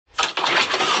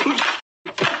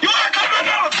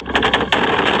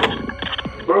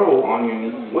on your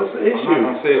knees. What's the issue? I'm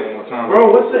not gonna say it one more time.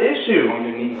 Bro, what's the issue? On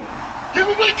your knees. Give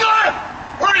me my gun!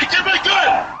 Hurry, give me my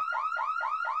gun!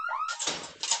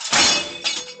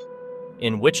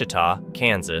 In Wichita,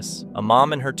 Kansas, a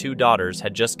mom and her 2 daughters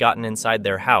had just gotten inside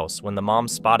their house when the mom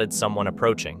spotted someone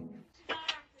approaching.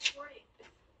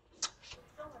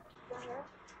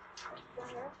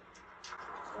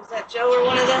 Was that Joe or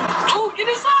one of them? Oh, get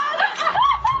his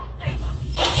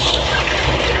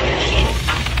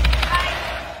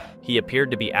He appeared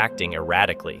to be acting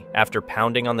erratically. After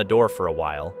pounding on the door for a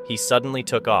while, he suddenly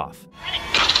took off.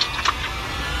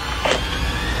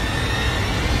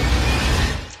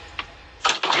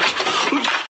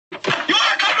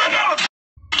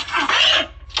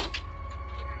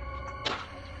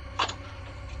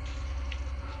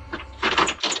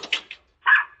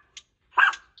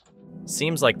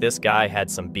 Seems like this guy had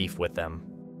some beef with them.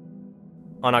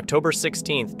 On October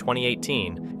 16,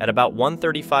 2018, at about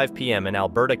 1:35 p.m. in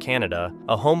Alberta, Canada,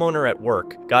 a homeowner at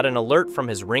work got an alert from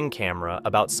his Ring camera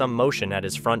about some motion at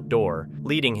his front door,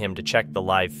 leading him to check the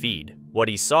live feed. What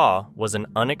he saw was an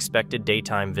unexpected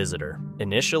daytime visitor.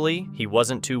 Initially, he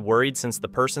wasn't too worried since the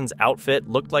person's outfit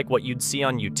looked like what you'd see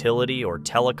on utility or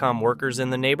telecom workers in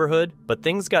the neighborhood, but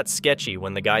things got sketchy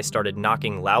when the guy started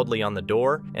knocking loudly on the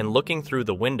door and looking through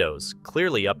the windows,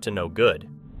 clearly up to no good.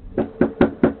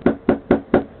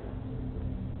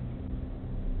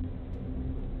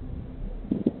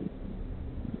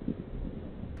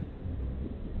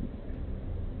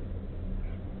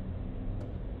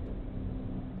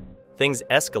 Things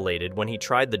escalated when he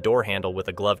tried the door handle with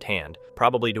a gloved hand,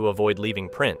 probably to avoid leaving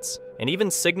prints, and even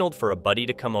signaled for a buddy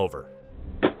to come over.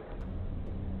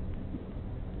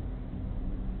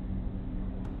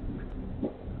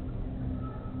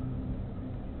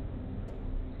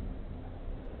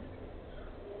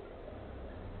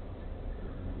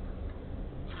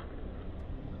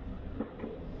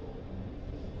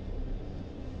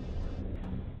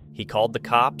 He called the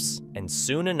cops, and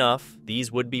soon enough,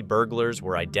 these would-be burglars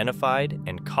were identified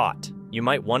and caught. You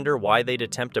might wonder why they'd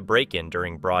attempt a break-in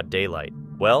during broad daylight.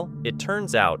 Well, it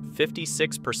turns out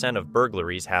 56% of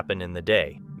burglaries happen in the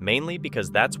day, mainly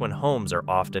because that's when homes are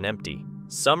often empty.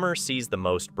 Summer sees the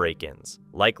most break-ins,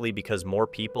 likely because more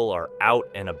people are out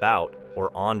and about or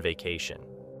on vacation.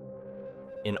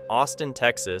 In Austin,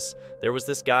 Texas, there was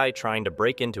this guy trying to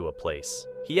break into a place.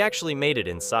 He actually made it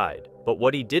inside, but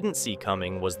what he didn't see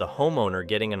coming was the homeowner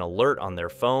getting an alert on their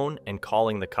phone and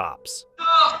calling the cops.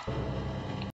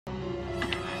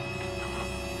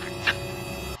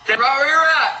 Stay right where you're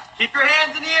at. Keep your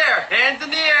hands in the air. Hands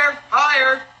in the air.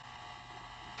 Higher.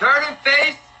 Turn and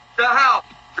face the house.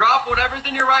 Drop whatever's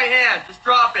in your right hand. Just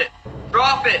drop it.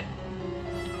 Drop it.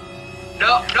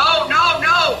 No, no, no,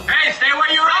 no. Hey, stay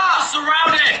where you're at.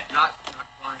 Surrounded. Not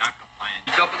compliant. Not compliant.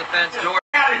 Jump in the fence door.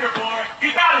 Get out of here, boy.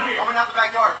 Get out of here. Coming out the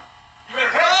back yard. You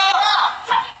better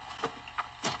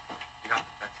You got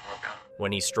the fence door down.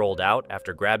 When he strolled out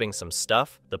after grabbing some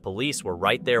stuff, the police were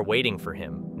right there waiting for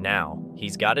him. Now,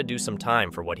 he's got to do some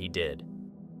time for what he did.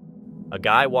 A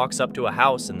guy walks up to a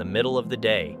house in the middle of the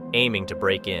day, aiming to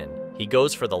break in. He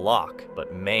goes for the lock,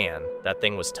 but man, that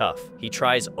thing was tough. He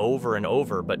tries over and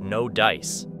over, but no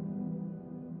dice.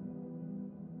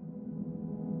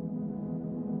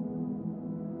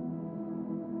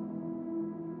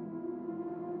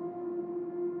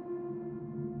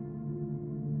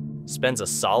 Spends a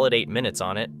solid 8 minutes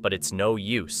on it, but it's no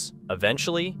use.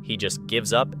 Eventually, he just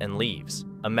gives up and leaves.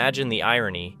 Imagine the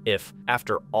irony if,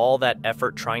 after all that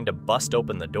effort trying to bust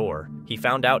open the door, he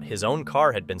found out his own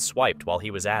car had been swiped while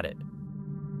he was at it.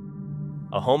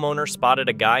 A homeowner spotted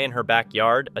a guy in her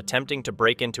backyard attempting to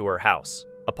break into her house.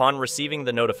 Upon receiving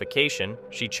the notification,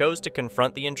 she chose to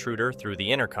confront the intruder through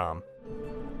the intercom.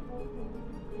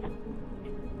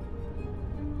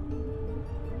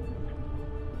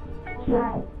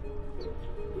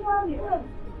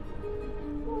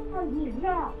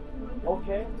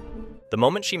 Okay. The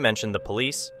moment she mentioned the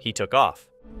police, he took off.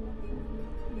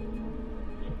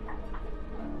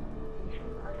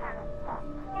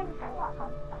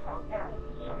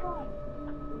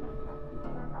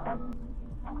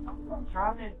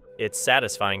 It's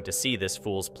satisfying to see this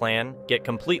fool's plan get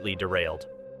completely derailed.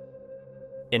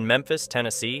 In Memphis,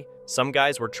 Tennessee, some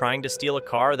guys were trying to steal a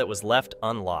car that was left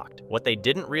unlocked. What they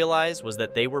didn't realize was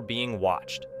that they were being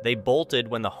watched. They bolted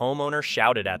when the homeowner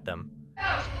shouted at them.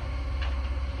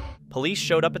 Police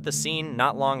showed up at the scene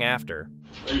not long after.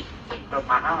 Please cut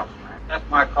my house, man. That's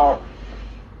my car.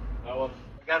 I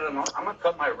got it on. I'm gonna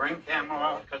cut my Ring camera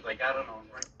out because I got it on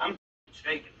Ring. I'm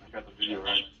shaking. I got the video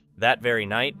right. That very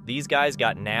night, these guys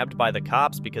got nabbed by the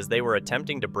cops because they were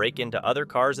attempting to break into other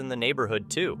cars in the neighborhood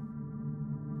too.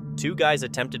 2 guys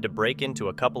attempted to break into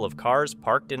a couple of cars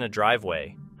parked in a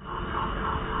driveway.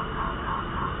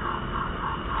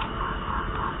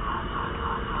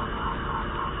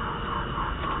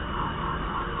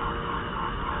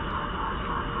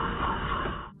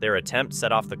 Their attempt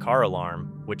set off the car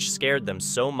alarm, which scared them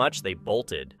so much they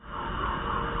bolted.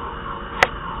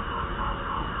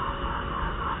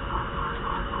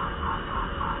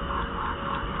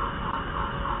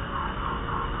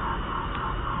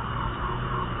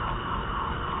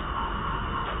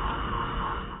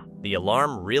 The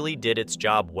alarm really did its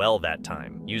job well that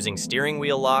time, using steering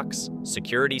wheel locks,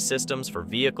 security systems for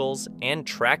vehicles, and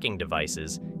tracking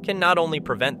devices can not only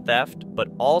prevent theft, but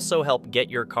also help get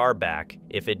your car back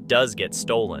if it does get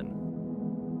stolen.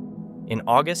 In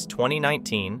August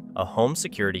 2019, a home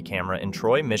security camera in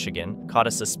Troy, Michigan caught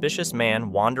a suspicious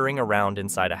man wandering around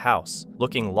inside a house,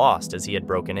 looking lost as he had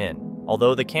broken in.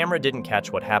 Although the camera didn't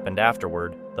catch what happened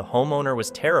afterward, the homeowner was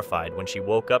terrified when she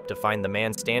woke up to find the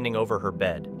man standing over her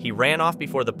bed. He ran off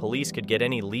before the police could get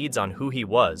any leads on who he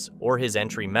was or his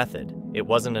entry method. It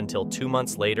wasn't until 2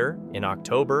 months later, in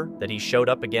October, that he showed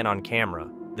up again on camera,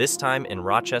 this time in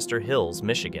Rochester Hills,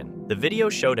 Michigan. The video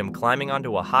showed him climbing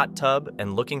onto a hot tub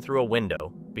and looking through a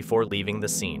window before leaving the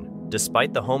scene.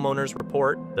 Despite the homeowner's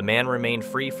report, the man remained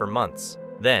free for months.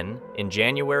 Then, in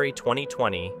January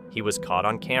 2020, he was caught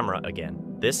on camera again,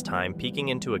 this time peeking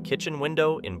into a kitchen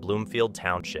window in Bloomfield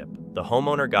Township. The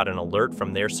homeowner got an alert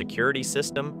from their security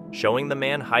system showing the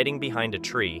man hiding behind a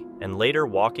tree and later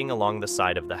walking along the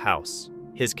side of the house.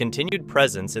 His continued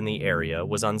presence in the area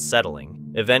was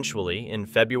unsettling. Eventually, in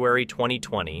February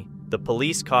 2020, the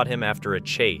police caught him after a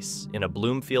chase in a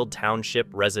Bloomfield Township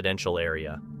residential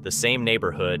area, the same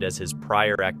neighborhood as his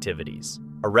prior activities.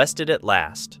 Arrested at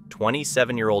last,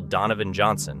 27-year-old Donovan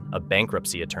Johnson, a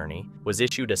bankruptcy attorney, was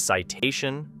issued a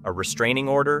citation, a restraining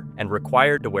order, and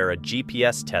required to wear a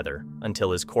GPS tether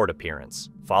until his court appearance.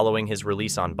 Following his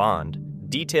release on bond,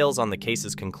 details on the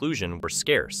case's conclusion were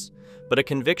scarce, but a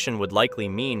conviction would likely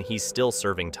mean he's still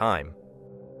serving time.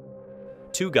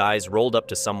 2 guys rolled up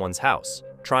to someone's house,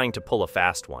 trying to pull a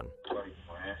fast one.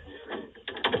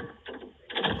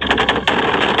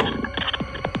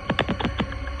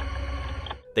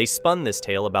 They spun this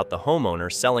tale about the homeowner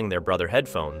selling their brother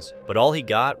headphones, but all he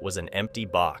got was an empty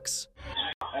box.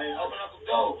 Hey, open up the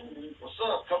door. What's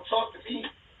up? Come talk to me.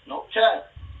 No chat.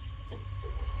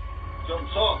 Come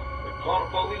talk. Call the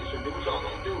police or do what y'all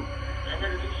gonna do. I'm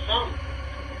ready to do something.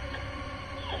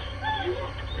 You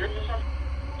want to do something?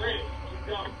 Great. Keep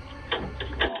going.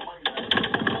 Keep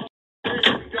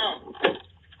going.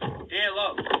 Yeah,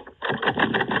 look.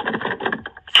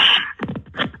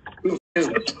 Who is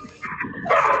it?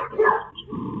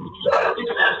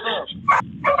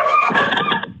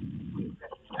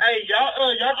 Hey,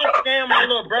 y'all just scammed my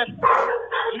little brother.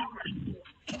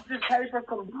 He just paid for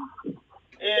some,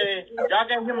 and y'all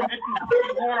gave him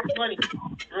 $50 money.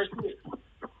 Real quick.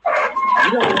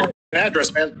 You don't know the address,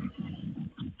 man.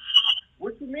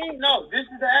 What you mean? No, this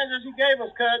is the address he gave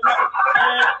us, cuz.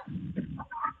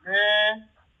 Man.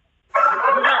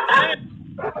 You not paying.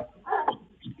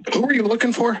 Who are you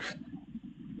looking for?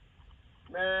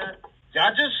 Man.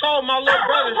 Y'all just sold my little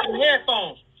brother some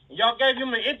headphones. Y'all gave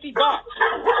him an empty box.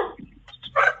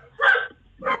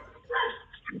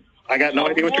 I got no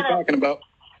idea what you're talking about.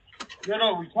 You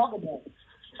know what we talking about.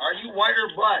 Are you white or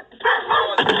black?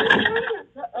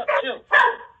 Chill.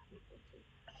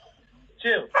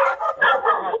 Chill.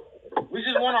 We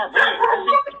just want our bread.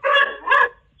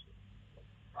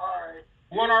 Alright.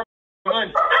 We want our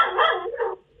money.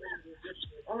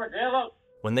 Alright, hello.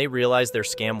 When they realized their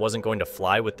scam wasn't going to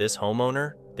fly with this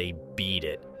homeowner, they beat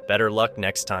it. Better luck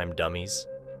next time, dummies.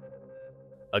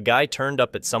 A guy turned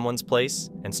up at someone's place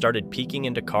and started peeking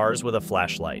into cars with a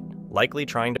flashlight, likely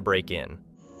trying to break in.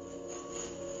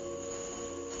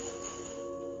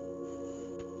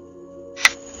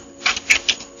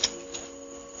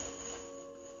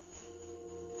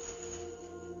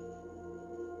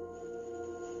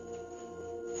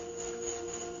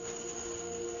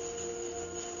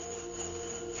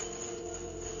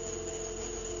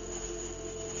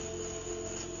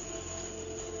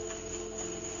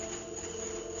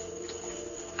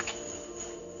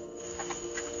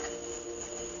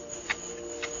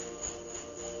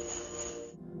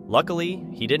 Luckily,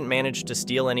 he didn't manage to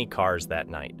steal any cars that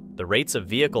night. The rates of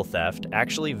vehicle theft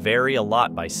actually vary a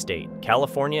lot by state.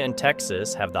 California and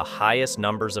Texas have the highest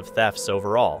numbers of thefts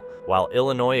overall, while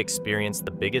Illinois experienced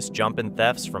the biggest jump in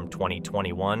thefts from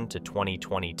 2021 to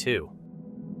 2022.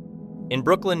 In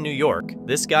Brooklyn, New York,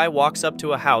 this guy walks up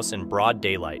to a house in broad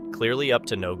daylight, clearly up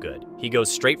to no good. He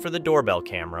goes straight for the doorbell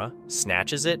camera,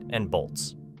 snatches it, and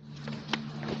bolts.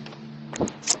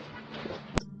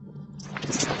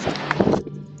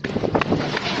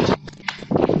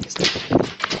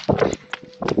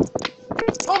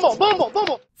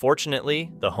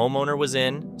 Fortunately, the homeowner was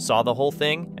in, saw the whole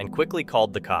thing, and quickly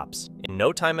called the cops. In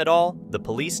no time at all, the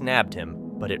police nabbed him,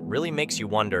 but it really makes you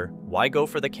wonder, why go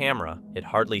for the camera? It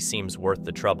hardly seems worth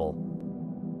the trouble.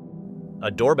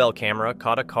 A doorbell camera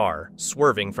caught a car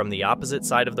swerving from the opposite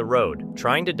side of the road,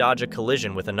 trying to dodge a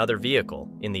collision with another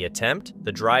vehicle. In the attempt,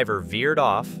 the driver veered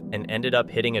off and ended up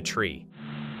hitting a tree.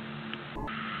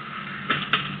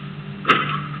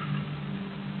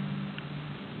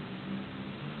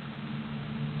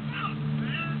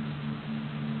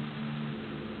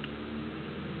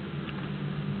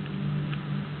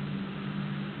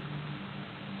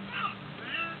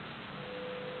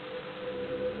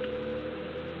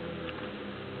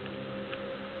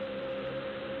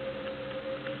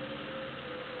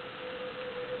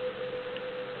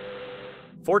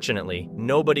 Fortunately,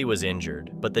 nobody was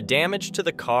injured, but the damage to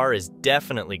the car is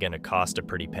definitely going to cost a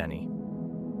pretty penny.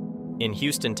 In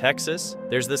Houston, Texas,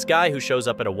 there's this guy who shows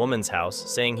up at a woman's house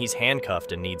saying he's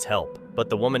handcuffed and needs help, but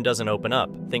the woman doesn't open up,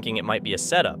 thinking it might be a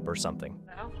setup or something.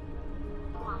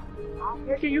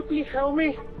 Can you please help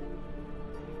me?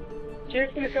 Can you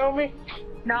please help me?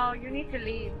 No, you need to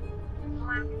leave.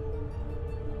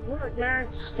 Look, man.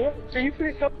 Can you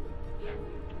please help?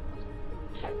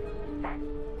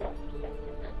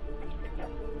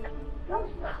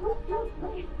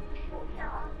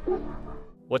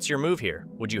 What's your move here?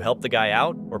 Would you help the guy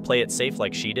out or play it safe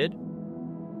like she did?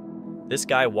 This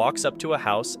guy walks up to a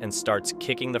house and starts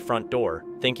kicking the front door,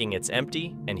 thinking it's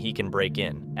empty and he can break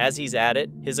in. As he's at it,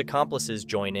 his accomplices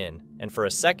join in, and for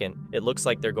a second, it looks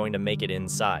like they're going to make it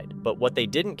inside. But what they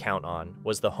didn't count on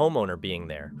was the homeowner being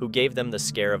there, who gave them the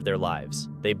scare of their lives.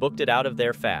 They booked it out of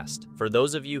there fast. For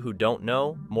those of you who don't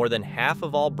know, more than half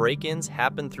of all break-ins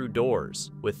happen through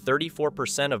doors, with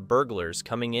 34% of burglars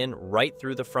coming in right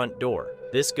through the front door.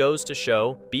 This goes to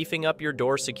show beefing up your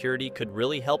door security could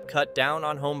really help cut down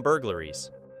on home burglaries.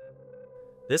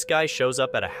 This guy shows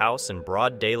up at a house in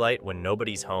broad daylight when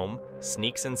nobody's home,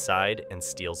 sneaks inside, and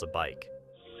steals a bike.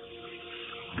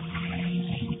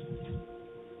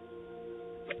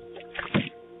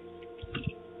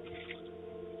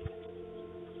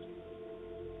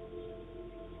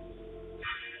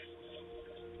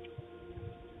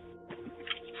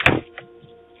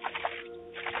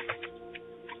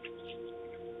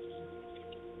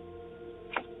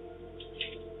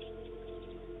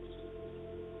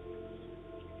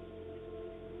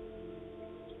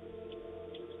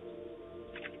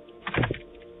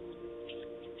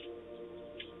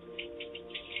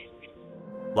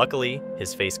 Luckily,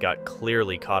 his face got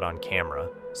clearly caught on camera,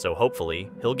 so hopefully,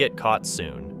 he'll get caught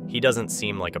soon. He doesn't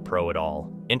seem like a pro at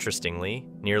all. Interestingly,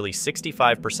 nearly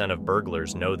 65% of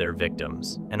burglars know their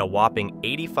victims, and a whopping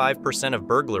 85% of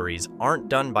burglaries aren't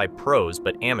done by pros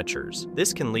but amateurs.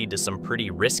 This can lead to some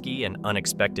pretty risky and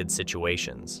unexpected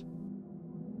situations.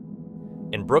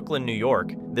 In Brooklyn, New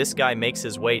York, this guy makes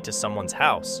his way to someone's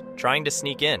house, trying to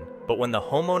sneak in. But when the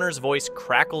homeowner's voice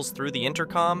crackles through the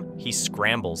intercom, he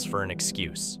scrambles for an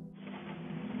excuse.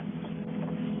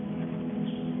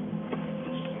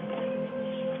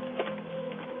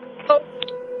 Oh.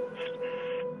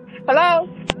 Hello?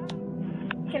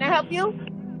 Can I help you?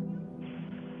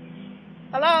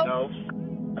 Hello? No.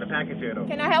 Got a package here, though.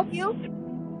 Can I help you?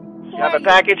 Who Got are a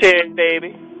package here,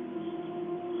 baby.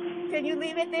 Can you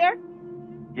leave it there?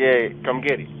 Yeah, come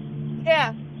get it.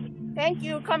 Yeah. Thank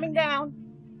you. Coming down.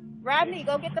 Rodney,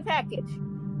 go get the package.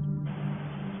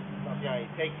 Yeah,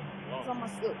 take it. It's on my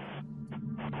suit.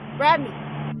 Rodney,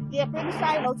 yeah, bring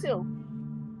Shiloh too.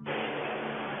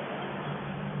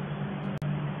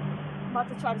 I'm about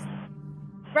to try to...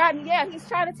 Rodney, yeah, he's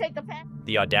trying to take the package.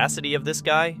 The audacity of this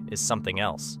guy is something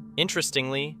else.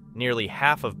 Interestingly, nearly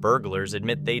half of burglars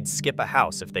admit they'd skip a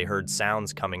house if they heard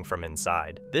sounds coming from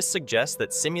inside. This suggests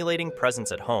that simulating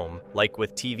presence at home, like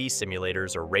with TV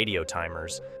simulators or radio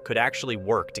timers, could actually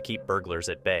work to keep burglars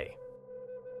at bay.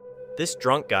 This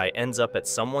drunk guy ends up at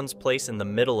someone's place in the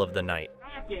middle of the night.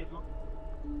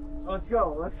 Let's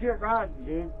go. Let's get Rodney,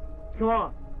 dude. Come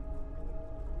on.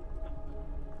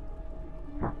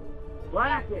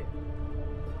 Whack it.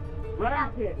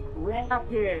 Whack it.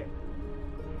 Whack it.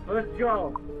 Let's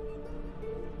go.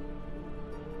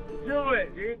 Do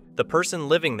it, dude. The person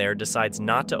living there decides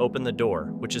not to open the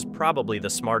door, which is probably the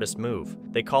smartest move.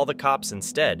 They call the cops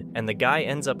instead, and the guy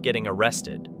ends up getting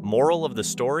arrested. Moral of the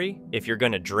story, if you're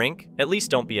gonna drink, at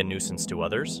least don't be a nuisance to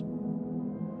others.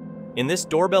 In this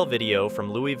doorbell video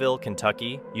from Louisville,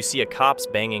 Kentucky, you see a cops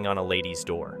banging on a lady's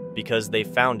door because they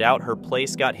found out her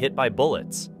place got hit by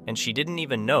bullets, and she didn't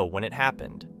even know when it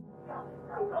happened.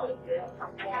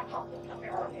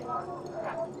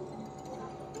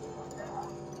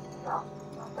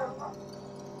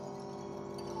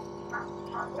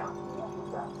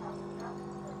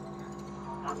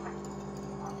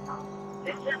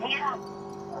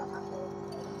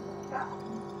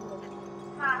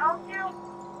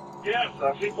 Yes,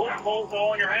 I see bullet holes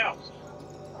all in your house.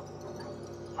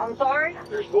 I'm sorry?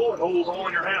 There's bullet holes all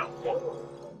in your house.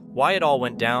 Why it all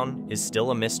went down is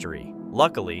still a mystery.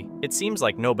 Luckily, it seems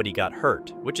like nobody got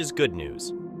hurt, which is good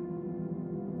news.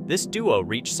 This duo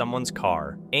reached someone's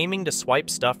car, aiming to swipe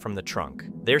stuff from the trunk.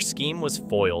 Their scheme was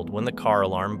foiled when the car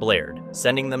alarm blared,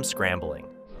 sending them scrambling.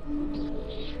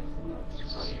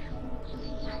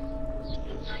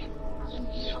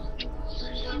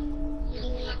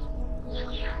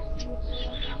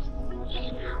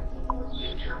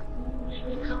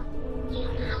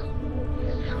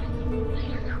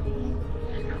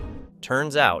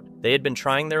 Turns out, they had been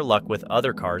trying their luck with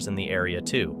other cars in the area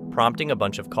too, prompting a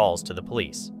bunch of calls to the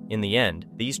police. In the end,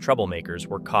 these troublemakers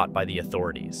were caught by the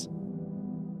authorities.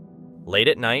 Late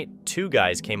at night, two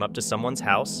guys came up to someone's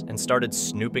house and started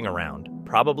snooping around,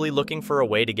 probably looking for a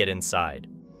way to get inside.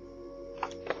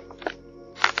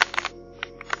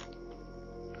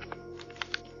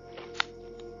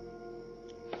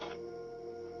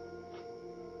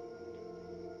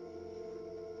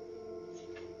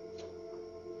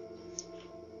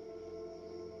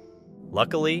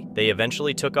 Luckily, they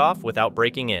eventually took off without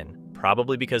breaking in,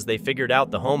 probably because they figured out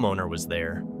the homeowner was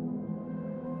there.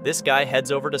 This guy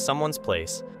heads over to someone's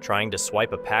place, trying to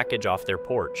swipe a package off their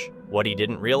porch. What he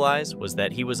didn't realize was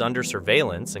that he was under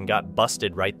surveillance and got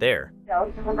busted right there. I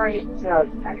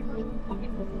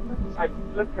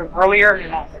looked from earlier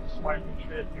and I just wanted to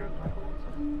keep it here.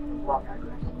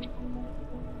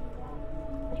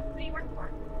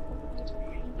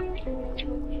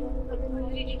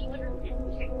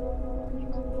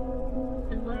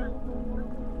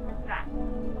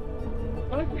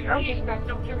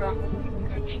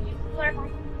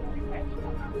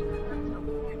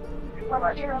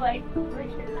 What's your, like,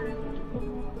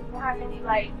 have any,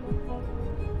 like,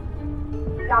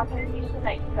 documentation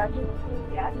that you got to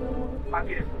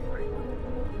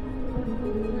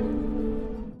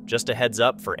Just a heads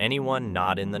up for anyone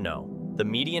not in the know. The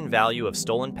median value of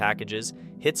stolen packages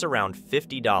hits around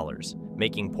 $50,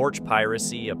 making porch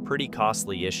piracy a pretty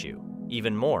costly issue.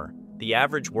 Even more, the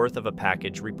average worth of a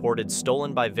package reported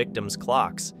stolen by victims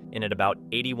clocks in at about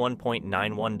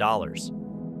 $81.91.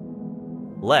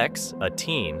 Lex, a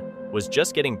teen, was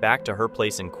just getting back to her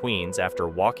place in Queens after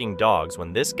walking dogs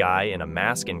when this guy in a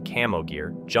mask and camo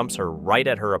gear jumps her right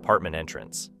at her apartment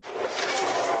entrance.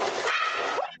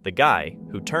 The guy,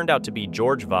 who turned out to be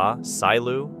George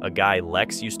Sailu, a guy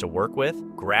Lex used to work with,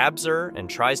 grabs her and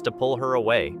tries to pull her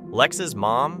away. Lex's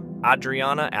mom,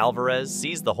 Adriana Alvarez,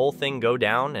 sees the whole thing go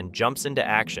down and jumps into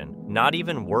action, not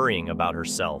even worrying about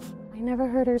herself. I never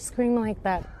heard her scream like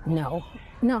that. No,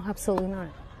 absolutely not.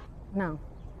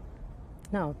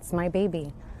 No, it's my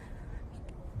baby.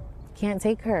 Can't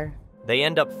take her. They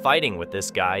end up fighting with this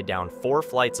guy down 4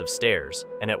 flights of stairs,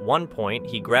 and at one point,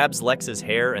 he grabs Lex's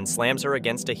hair and slams her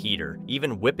against a heater,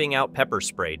 even whipping out pepper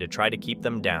spray to try to keep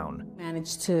them down.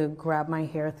 Managed to grab my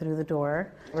hair through the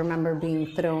door. I remember being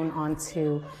thrown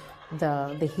onto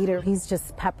the heater. He's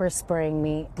just pepper spraying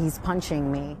me. He's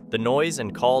punching me. The noise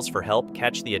and calls for help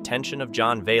catch the attention of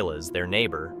John Velas, their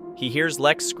neighbor. He hears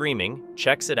Lex screaming,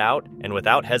 checks it out, and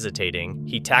without hesitating,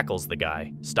 he tackles the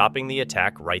guy, stopping the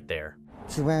attack right there.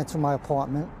 She ran to my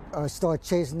apartment. I started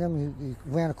chasing him. He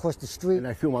ran across the street. And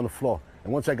I threw him on the floor.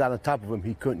 And once I got on top of him,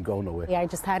 he couldn't go nowhere. Yeah, I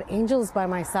just had angels by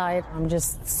my side. I'm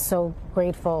just so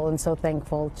grateful and so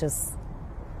thankful just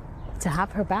to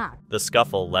have her back. The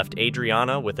scuffle left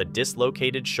Adriana with a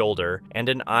dislocated shoulder and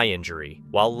an eye injury,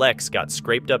 while Lex got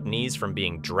scraped up knees from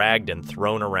being dragged and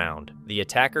thrown around. The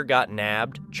attacker got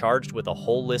nabbed, charged with a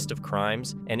whole list of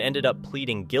crimes, and ended up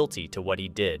pleading guilty to what he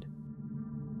did.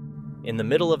 In the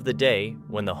middle of the day,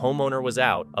 when the homeowner was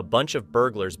out, a bunch of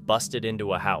burglars busted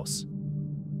into a house.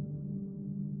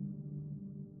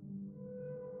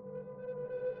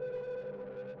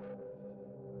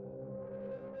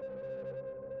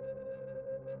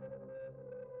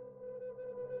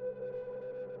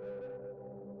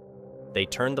 They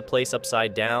turned the place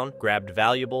upside down, grabbed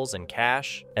valuables and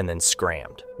cash, and then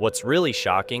scrammed. What's really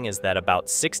shocking is that about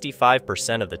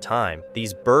 65% of the time,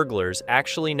 these burglars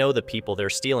actually know the people they're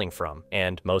stealing from.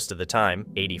 And most of the time,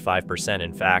 85%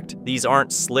 in fact, these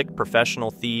aren't slick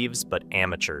professional thieves, but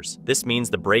amateurs. This means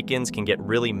the break-ins can get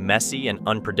really messy and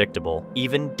unpredictable,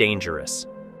 even dangerous.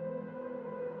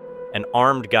 An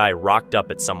armed guy rocked up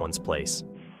at someone's place.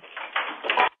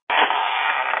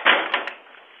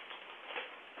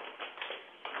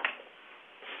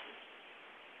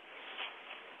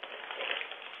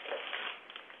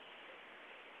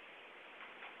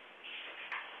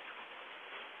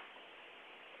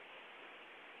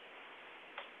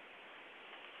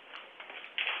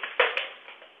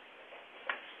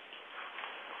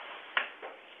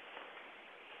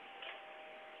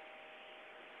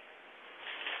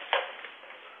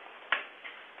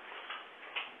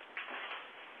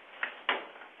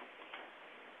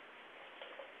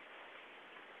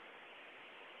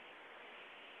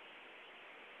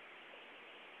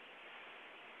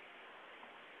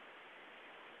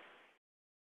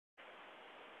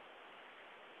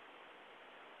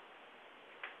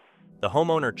 The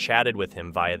homeowner chatted with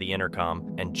him via the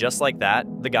intercom, and just like that,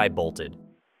 the guy bolted.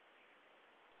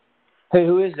 Hey,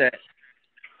 who is that?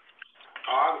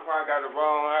 Oh, I probably got the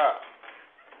wrong app.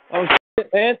 Oh,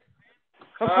 shit, man.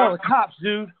 I'm calling the cops,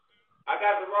 dude. I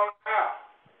got the wrong app.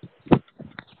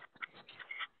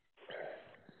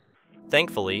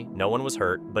 Thankfully, no one was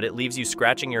hurt, but it leaves you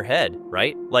scratching your head,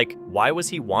 right? Like, why was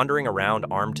he wandering around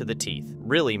armed to the teeth?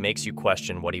 Really makes you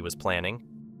question what he was planning.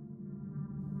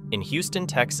 In Houston,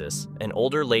 Texas, an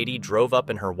older lady drove up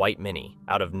in her white Mini.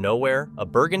 Out of nowhere, a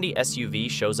burgundy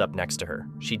SUV shows up next to her.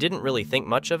 She didn't really think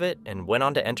much of it and went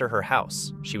on to enter her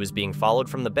house. She was being followed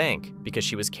from the bank because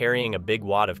she was carrying a big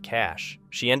wad of cash.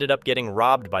 She ended up getting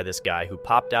robbed by this guy who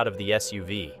popped out of the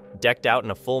SUV, decked out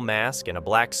in a full mask and a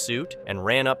black suit, and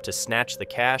ran up to snatch the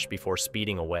cash before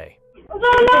speeding away.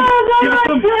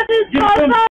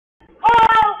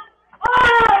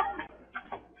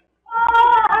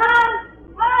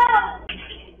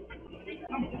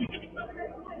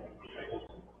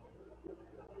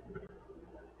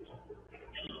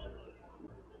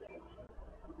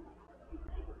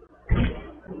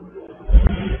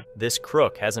 This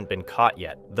crook hasn't been caught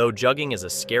yet. Though jugging is a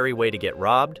scary way to get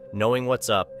robbed, knowing what's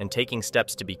up and taking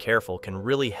steps to be careful can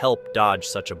really help dodge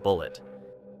such a bullet.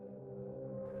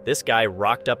 This guy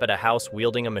rocked up at a house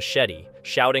wielding a machete,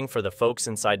 shouting for the folks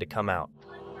inside to come out.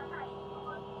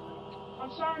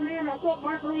 I'm sorry, man. I thought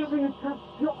my girl was in the truck.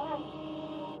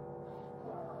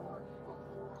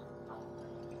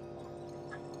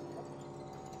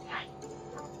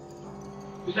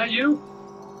 Is that you?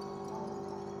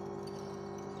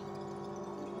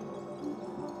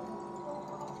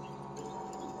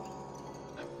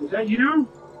 Is that you?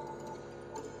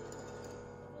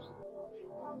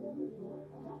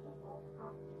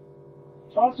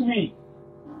 Talk to me.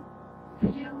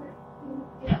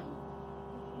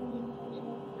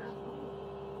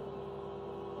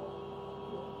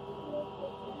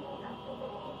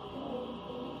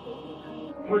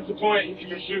 What's the point if you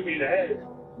can shoot me in the head?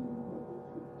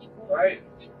 Right?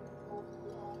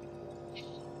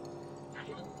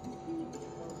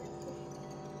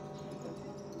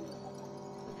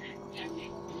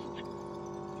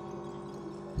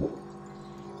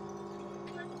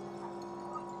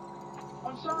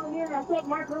 I'm sorry, man. I thought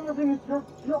my girl was in the truck.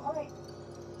 You're all right.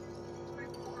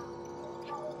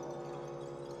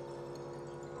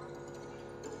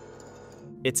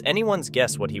 It's anyone's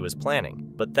guess what he was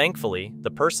planning, but thankfully, the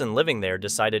person living there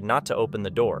decided not to open the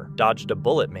door, dodged a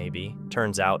bullet maybe.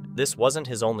 Turns out, this wasn't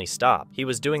his only stop. He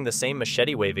was doing the same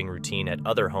machete-waving routine at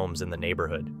other homes in the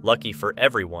neighborhood. Lucky for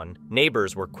everyone,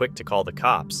 neighbors were quick to call the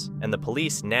cops, and the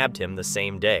police nabbed him the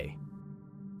same day.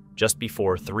 Just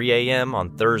before 3 a.m.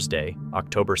 on Thursday,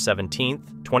 October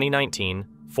 17th, 2019,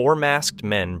 4 masked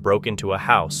men broke into a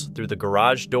house through the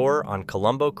garage door on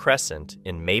Colombo Crescent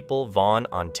in Maple, Vaughan,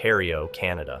 Ontario,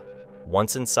 Canada.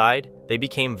 Once inside, they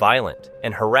became violent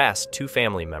and harassed 2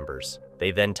 family members.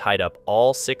 They then tied up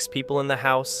all 6 people in the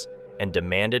house and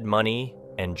demanded money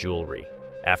and jewelry.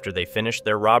 After they finished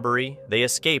their robbery, they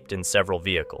escaped in several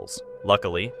vehicles.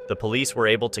 Luckily, the police were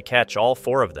able to catch all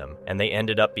 4 of them, and they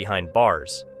ended up behind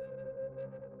bars.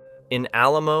 In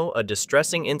Alamo, a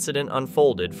distressing incident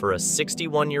unfolded for a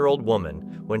 61-year-old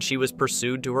woman when she was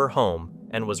pursued to her home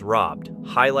and was robbed,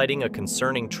 highlighting a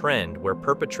concerning trend where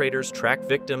perpetrators track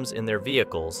victims in their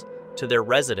vehicles to their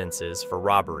residences for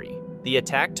robbery. The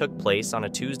attack took place on a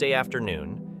Tuesday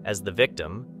afternoon as the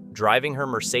victim, driving her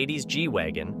Mercedes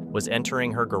G-Wagon, was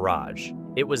entering her garage.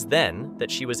 It was then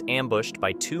that she was ambushed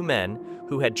by 2 men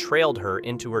who had trailed her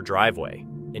into her driveway.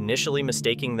 Initially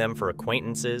mistaking them for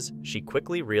acquaintances, she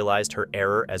quickly realized her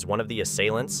error as one of the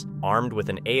assailants, armed with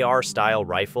an AR-style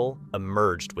rifle,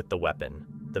 emerged with the weapon.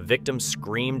 The victim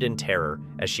screamed in terror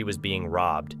as she was being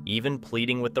robbed, even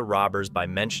pleading with the robbers by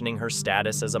mentioning her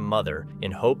status as a mother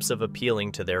in hopes of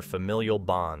appealing to their familial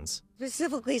bonds.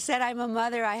 Specifically said, I'm a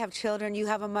mother, I have children, you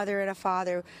have a mother and a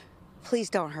father. Please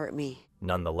don't hurt me.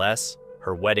 Nonetheless,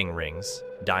 her wedding rings,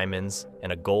 diamonds,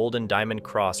 and a gold and diamond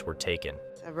cross were taken.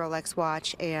 A Rolex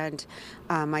watch and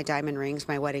my diamond rings,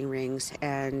 my wedding rings,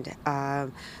 and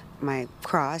my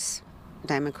cross,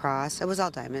 diamond cross. It was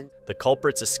all diamond. The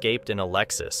culprits escaped in a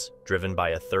Lexus, driven by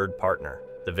a third partner.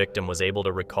 The victim was able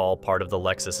to recall part of the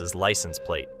Lexus's license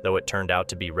plate, though it turned out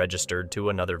to be registered to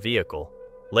another vehicle.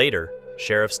 Later,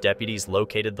 sheriff's deputies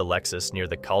located the Lexus near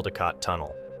the Caldecott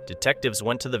Tunnel. Detectives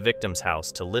went to the victim's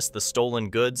house to list the stolen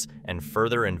goods and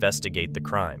further investigate the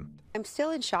crime. I'm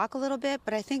still in shock a little bit,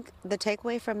 but I think the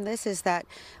takeaway from this is that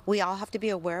we all have to be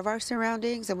aware of our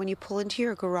surroundings, and when you pull into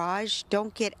your garage,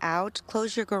 don't get out,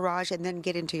 close your garage, and then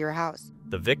get into your house.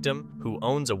 The victim, who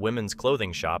owns a women's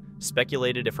clothing shop,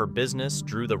 speculated if her business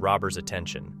drew the robbers'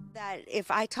 attention. That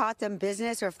if I taught them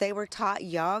business, or if they were taught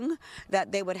young,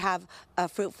 that they would have a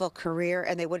fruitful career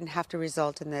and they wouldn't have to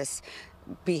result in this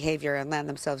behavior and land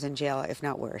themselves in jail, if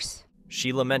not worse.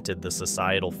 She lamented the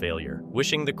societal failure,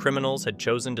 wishing the criminals had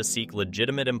chosen to seek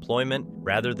legitimate employment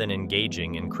rather than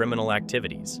engaging in criminal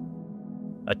activities.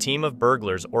 A team of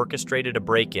burglars orchestrated a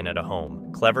break-in at a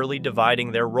home, cleverly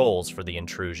dividing their roles for the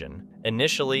intrusion.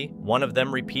 Initially, one of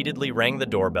them repeatedly rang the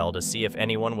doorbell to see if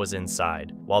anyone was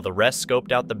inside, while the rest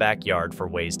scoped out the backyard for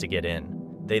ways to get in.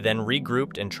 They then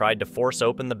regrouped and tried to force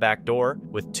open the back door,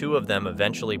 with two of them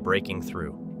eventually breaking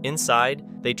through. Inside,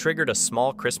 they triggered a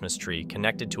small Christmas tree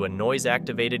connected to a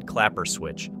noise-activated clapper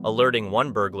switch, alerting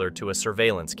one burglar to a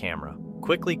surveillance camera.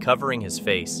 Quickly covering his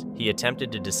face, he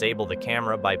attempted to disable the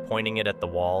camera by pointing it at the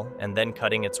wall and then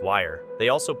cutting its wire. They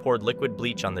also poured liquid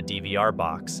bleach on the DVR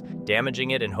box,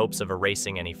 damaging it in hopes of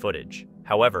erasing any footage.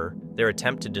 However, their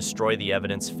attempt to destroy the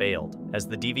evidence failed, as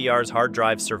the DVR's hard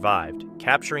drive survived,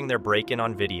 capturing their break-in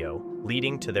on video,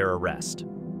 leading to their arrest.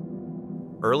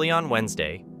 Early on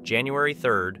Wednesday, January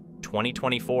 3rd,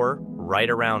 2024, right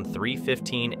around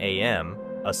 3:15 a.m.,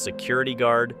 a security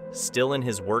guard, still in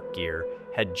his work gear,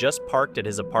 had just parked at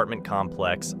his apartment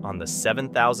complex on the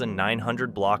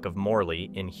 7,900 block of Morley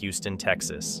in Houston,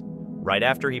 Texas. Right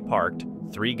after he parked,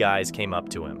 three guys came up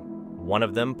to him. One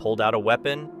of them pulled out a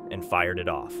weapon and fired it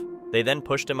off. They then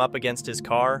pushed him up against his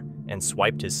car and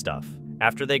swiped his stuff.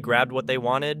 After they grabbed what they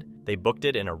wanted, they booked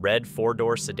it in a red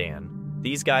 4-door sedan.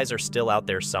 These guys are still out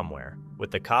there somewhere,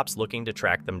 with the cops looking to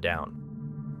track them down.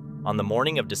 On the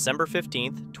morning of December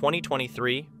 15th,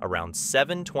 2023, around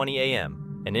 7:20 a.m.,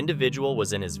 an individual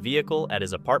was in his vehicle at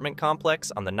his apartment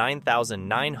complex on the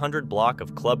 9,900 block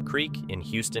of Club Creek in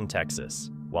Houston, Texas.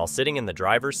 While sitting in the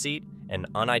driver's seat, an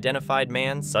unidentified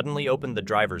man suddenly opened the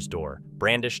driver's door,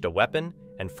 brandished a weapon,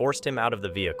 and forced him out of the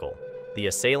vehicle. The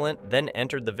assailant then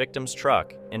entered the victim's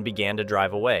truck and began to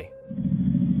drive away.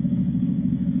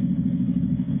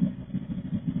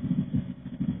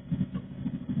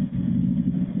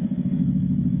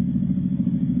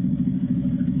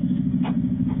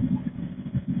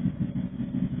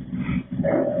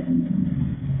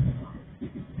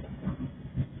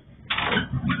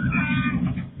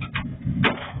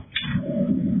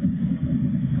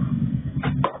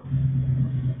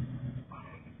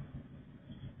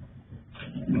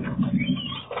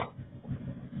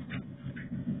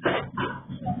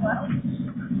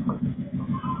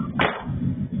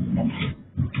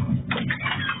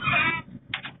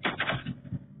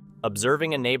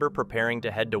 Observing a neighbor preparing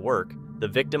to head to work, the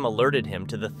victim alerted him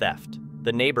to the theft.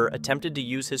 The neighbor attempted to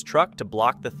use his truck to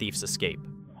block the thief's escape.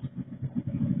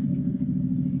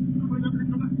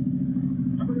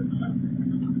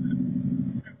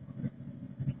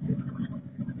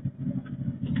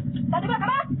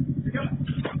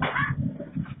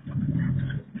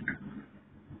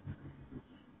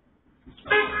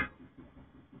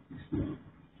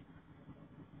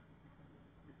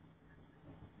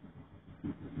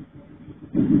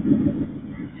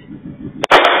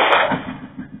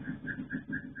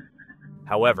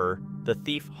 However, the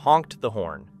thief honked the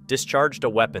horn, discharged a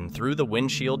weapon through the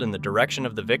windshield in the direction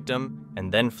of the victim,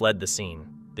 and then fled the scene.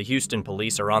 The Houston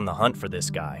police are on the hunt for this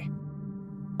guy.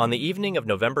 On the evening of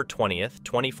November 20th,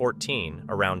 2014,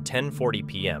 around 10:40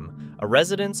 p.m., a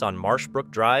residence on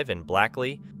Marshbrook Drive in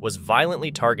Blackley was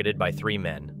violently targeted by three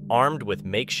men. Armed with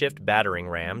makeshift battering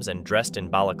rams and dressed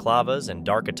in balaclavas and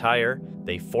dark attire,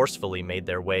 they forcefully made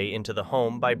their way into the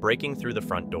home by breaking through the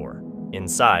front door.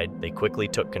 Inside, they quickly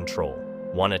took control.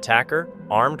 One attacker,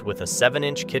 armed with a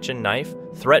 7-inch kitchen knife,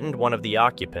 threatened one of the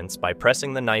occupants by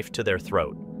pressing the knife to their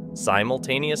throat.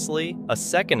 Simultaneously, a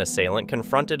second assailant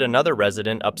confronted another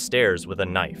resident upstairs with a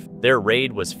knife. Their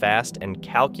raid was fast and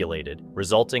calculated,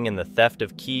 resulting in the theft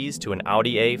of keys to an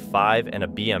Audi A5 and a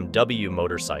BMW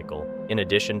motorcycle, in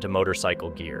addition to motorcycle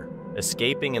gear.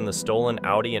 Escaping in the stolen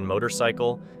Audi and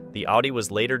motorcycle, the Audi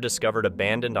was later discovered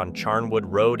abandoned on Charnwood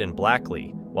Road in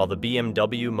Blackley, while the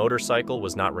BMW motorcycle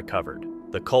was not recovered.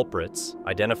 The culprits,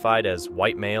 identified as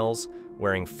white males,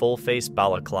 wearing full-face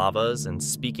balaclavas and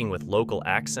speaking with local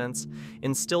accents,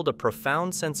 instilled a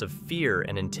profound sense of fear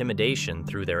and intimidation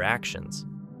through their actions.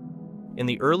 In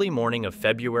the early morning of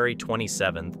February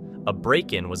 27th, a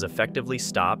break-in was effectively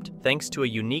stopped thanks to a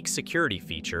unique security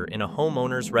feature in a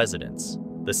homeowner's residence.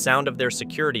 The sound of their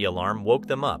security alarm woke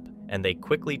them up, and they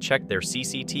quickly checked their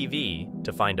CCTV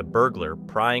to find a burglar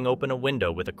prying open a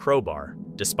window with a crowbar.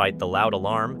 Despite the loud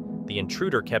alarm, the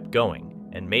intruder kept going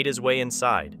and made his way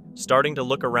inside, starting to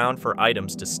look around for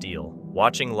items to steal.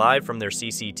 Watching live from their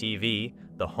CCTV,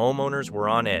 The homeowners were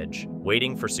on edge,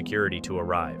 waiting for security to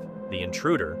arrive. The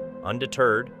intruder,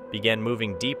 undeterred, began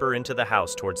moving deeper into the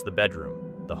house towards the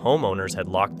bedroom. The homeowners had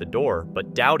locked the door,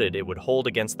 but doubted it would hold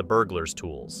against the burglar's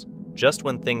tools. Just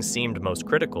when things seemed most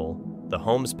critical, the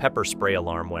home's pepper spray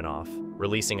alarm went off,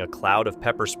 releasing a cloud of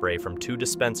pepper spray from 2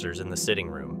 dispensers in the sitting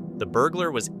room. The burglar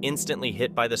was instantly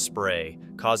hit by the spray,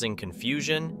 causing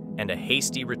confusion and a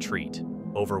hasty retreat.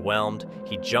 Overwhelmed,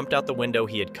 he jumped out the window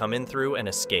he had come in through and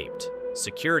escaped.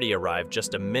 Security arrived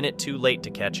just a minute too late to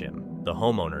catch him. The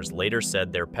homeowners later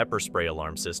said their pepper spray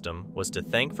alarm system was to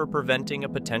thank for preventing a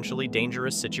potentially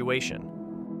dangerous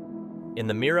situation. In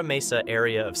the Mira Mesa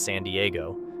area of San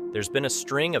Diego, there's been a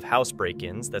string of house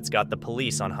break-ins that's got the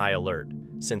police on high alert.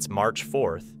 Since March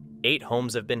 4th, 8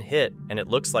 homes have been hit, and it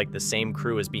looks like the same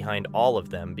crew is behind all of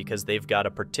them because they've got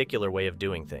a particular way of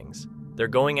doing things. They're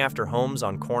going after homes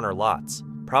on corner lots,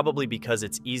 probably because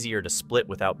it's easier to split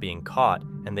without being caught,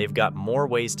 and they've got more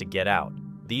ways to get out.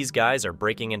 These guys are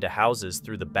breaking into houses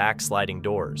through the back sliding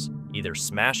doors, either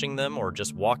smashing them or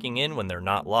just walking in when they're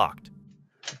not locked.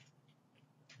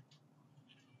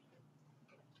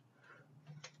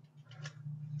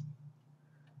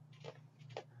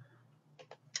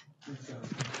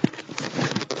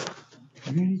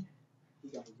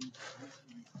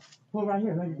 Pull right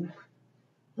here, lady.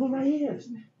 Pull right here.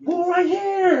 Pull right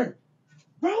here.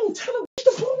 Bro, tell her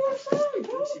to pull right side,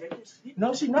 bro.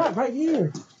 No, she's not. Right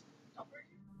here.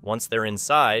 Once they're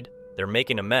inside, they're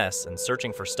making a mess and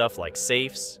searching for stuff like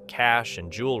safes, cash,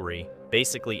 and jewelry,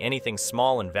 basically anything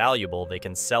small and valuable they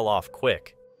can sell off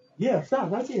quick. Yeah, stop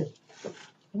right here.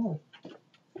 Come on.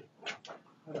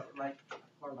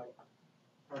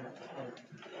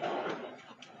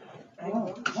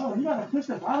 Oh, you gotta push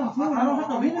the bottom too. I don't have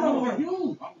to lean it over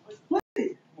you.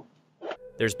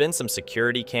 There's been some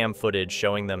security cam footage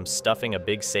showing them stuffing a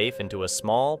big safe into a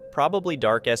small, probably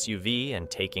dark SUV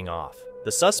and taking off.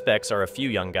 The suspects are a few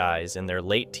young guys in their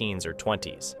late teens or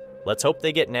 20s. Let's hope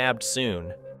they get nabbed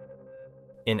soon.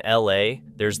 In LA,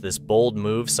 there's this bold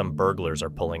move some burglars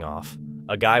are pulling off.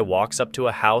 A guy walks up to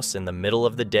a house in the middle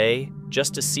of the day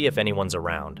just to see if anyone's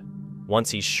around.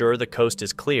 Once he's sure the coast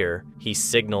is clear, he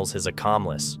signals his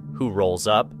accomplice, who rolls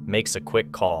up, makes a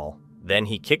quick call. Then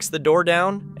he kicks the door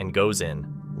down and goes in.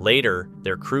 Later,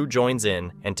 their crew joins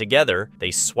in, and together,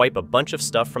 they swipe a bunch of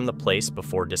stuff from the place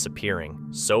before disappearing.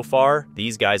 So far,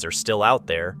 these guys are still out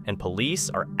there, and police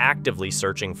are actively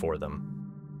searching for them.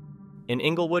 In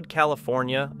Inglewood,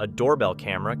 California, a doorbell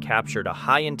camera captured a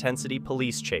high-intensity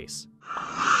police chase.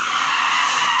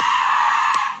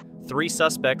 3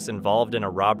 suspects involved in a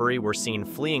robbery were seen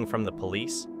fleeing from the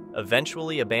police,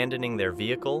 eventually abandoning their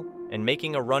vehicle and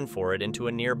making a run for it into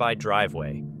a nearby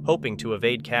driveway, hoping to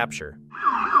evade capture.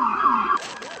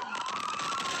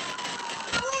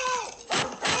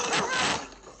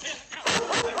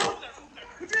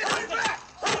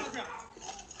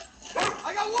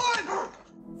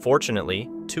 Fortunately,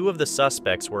 2 of the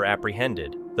suspects were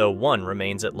apprehended, though 1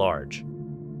 remains at large.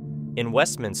 In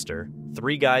Westminster,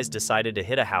 3 guys decided to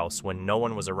hit a house when no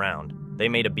one was around. They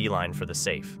made a beeline for the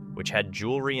safe, which had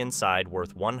jewelry inside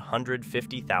worth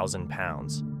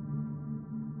 £150,000.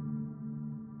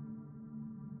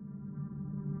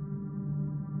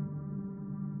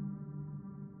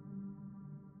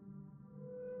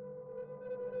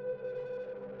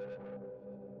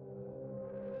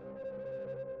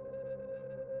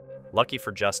 Lucky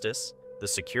for justice, the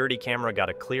security camera got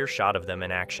a clear shot of them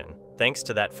in action. Thanks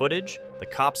to that footage, the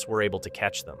cops were able to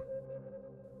catch them.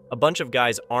 A bunch of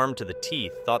guys armed to the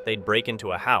teeth thought they'd break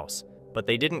into a house, but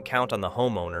they didn't count on the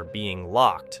homeowner being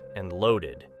locked and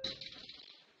loaded.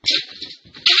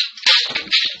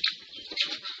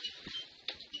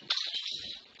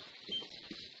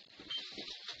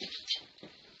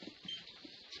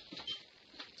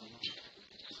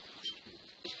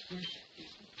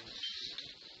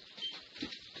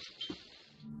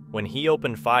 When he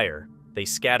opened fire, they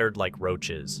scattered like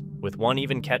roaches, with one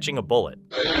even catching a bullet.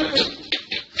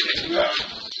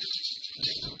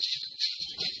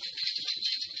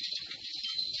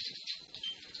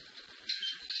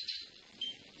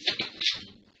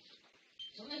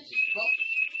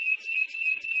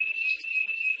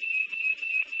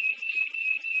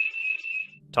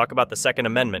 Talk about the Second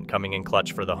Amendment coming in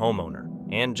clutch for the homeowner.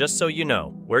 And just so you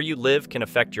know, where you live can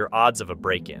affect your odds of a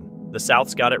break-in. The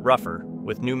South's got it rougher,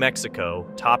 with New Mexico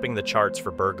topping the charts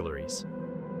for burglaries.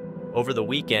 Over the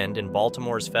weekend in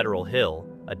Baltimore's Federal Hill,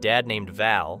 a dad named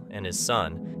Val and his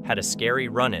son had a scary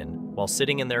run-in while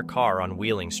sitting in their car on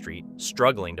Wheeling Street,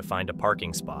 struggling to find a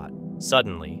parking spot.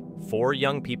 Suddenly, 4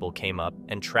 young people came up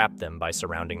and trapped them by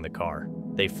surrounding the car.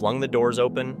 They flung the doors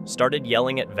open, started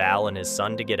yelling at Val and his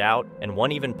son to get out, and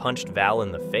one even punched Val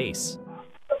in the face.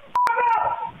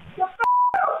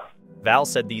 Val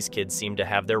said these kids seemed to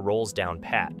have their roles down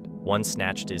pat. One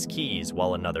snatched his keys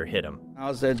while another hit him.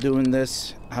 As they're doing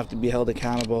this, have to be held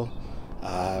accountable.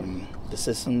 The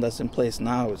system that's in place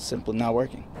now is simply not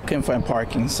working. Couldn't find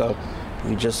parking, so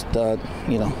we just,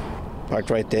 parked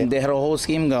right there. They had a whole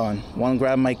scheme going. One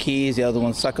grabbed my keys, the other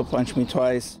one sucker punched me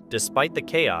twice. Despite the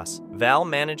chaos, Val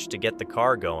managed to get the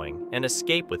car going and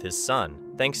escape with his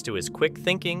son, thanks to his quick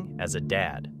thinking as a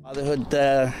dad. Fatherhood,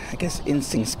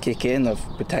 instincts kick in of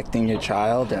protecting your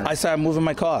child. And I started moving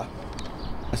my car.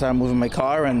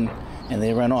 And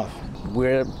they ran off.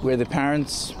 We're the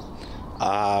parents.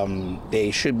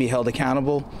 They should be held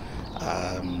accountable.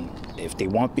 If they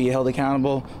won't be held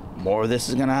accountable, more of this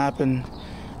is going to happen.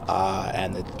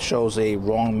 And it shows a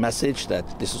wrong message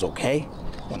that this is okay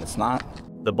when it's not.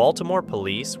 The Baltimore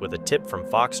police, with a tip from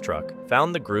Fox Truck,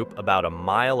 found the group about a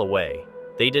mile away.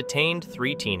 They detained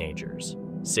 3 teenagers,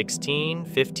 16,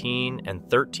 15, and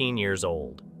 13 years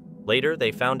old. Later,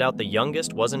 they found out the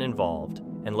youngest wasn't involved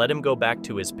and let him go back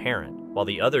to his parent, while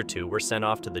the other 2 were sent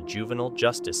off to the Juvenile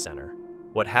Justice Center.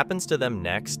 What happens to them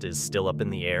next is still up in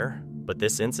the air, but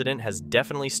this incident has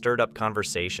definitely stirred up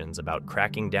conversations about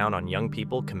cracking down on young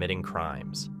people committing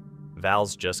crimes.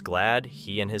 Val's just glad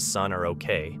he and his son are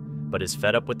okay, but is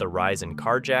fed up with the rise in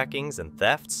carjackings and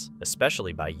thefts,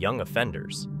 especially by young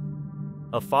offenders.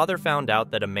 A father found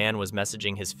out that a man was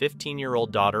messaging his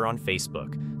 15-year-old daughter on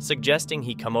Facebook, suggesting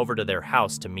he come over to their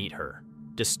house to meet her.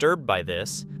 Disturbed by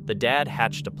this, the dad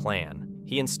hatched a plan.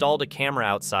 He installed a camera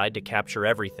outside to capture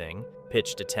everything,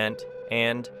 pitched a tent,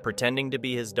 and, pretending to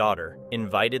be his daughter,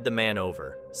 invited the man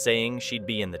over, saying she'd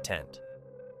be in the tent.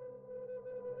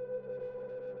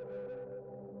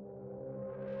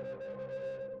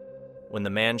 When the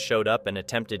man showed up and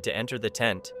attempted to enter the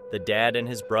tent, the dad and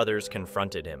his brothers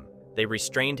confronted him. They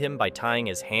restrained him by tying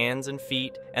his hands and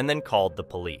feet and then called the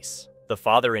police. The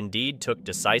father indeed took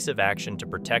decisive action to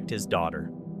protect his daughter.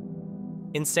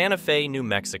 In Santa Fe, New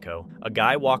Mexico, a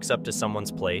guy walks up to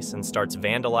someone's place and starts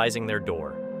vandalizing their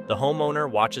door. The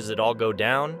homeowner watches it all go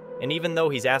down, and even though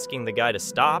he's asking the guy to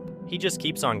stop, he just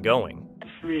keeps on going.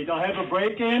 Street, I have a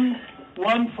break-in,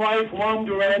 151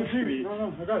 Durand Street.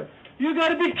 No, I got it. You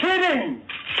gotta be kidding!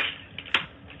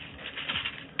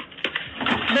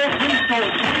 No, please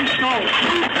don't, please don't,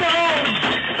 please don't!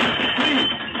 Please,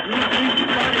 please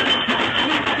stop it.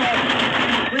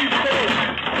 Please don't.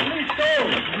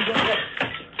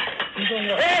 He's on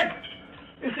your head!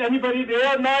 Is anybody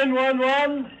there?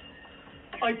 911?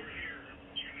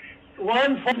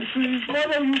 143,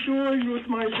 what are you doing with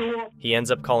my door? He ends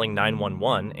up calling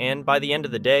 911, and by the end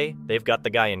of the day, they've got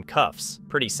the guy in cuffs.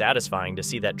 Pretty satisfying to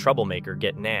see that troublemaker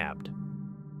get nabbed.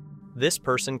 This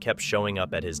person kept showing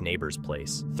up at his neighbor's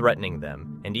place, threatening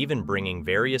them, and even bringing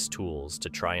various tools to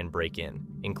try and break in,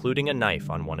 including a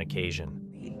knife on one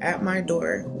occasion. At my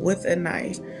door with a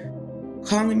knife,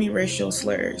 calling me racial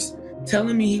slurs,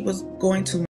 telling me he was going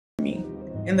to murder me,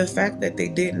 and the fact that they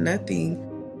did nothing,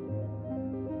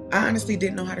 I honestly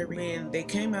didn't know how to read. They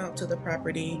came out to the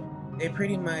property. They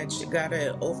pretty much got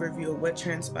an overview of what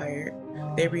transpired.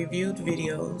 They reviewed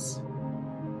videos.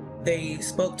 They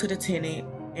spoke to the tenant,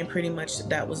 and pretty much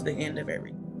that was the end of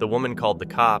everything. The woman called the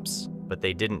cops, but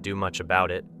they didn't do much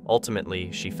about it.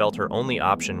 Ultimately, she felt her only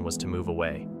option was to move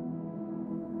away.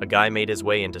 A guy made his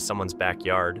way into someone's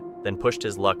backyard, then pushed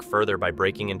his luck further by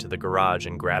breaking into the garage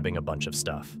and grabbing a bunch of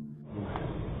stuff.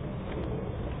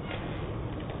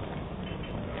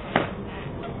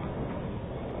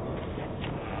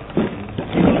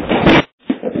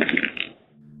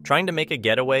 Trying to make a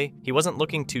getaway, he wasn't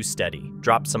looking too steady,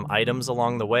 dropped some items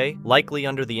along the way, likely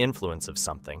under the influence of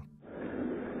something.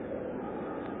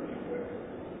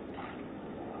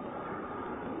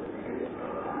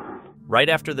 Right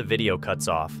after the video cuts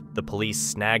off, the police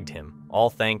snagged him, all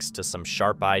thanks to some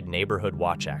sharp-eyed neighborhood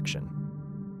watch action.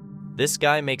 This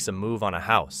guy makes a move on a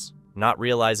house, not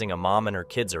realizing a mom and her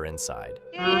kids are inside.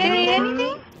 Do you need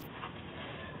anything?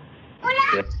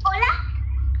 Hola? Hola?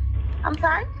 I'm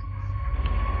sorry?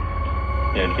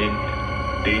 Yeah,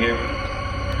 do you hear?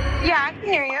 Yeah, I can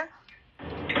hear you.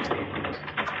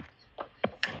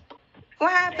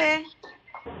 What happened?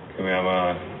 Can we have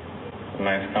a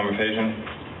nice conversation?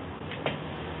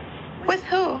 With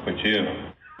who? With you.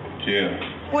 With you.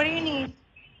 What do you need?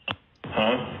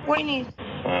 Huh? What do you need?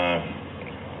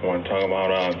 I want to talk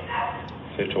about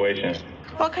situation.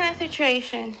 What kind of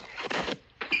situation?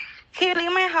 Can you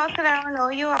leave my house and I don't know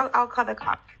you? I'll call the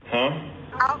cops. Huh?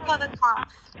 I'll call the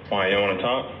cops. Why, you don't want to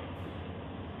talk?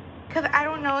 Because I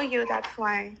don't know you, that's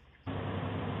why.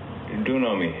 You do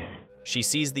know me. She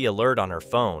sees the alert on her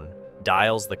phone,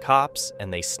 dials the cops,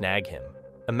 and they snag him.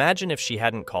 Imagine if she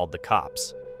hadn't called the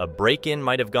cops. A break-in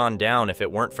might have gone down if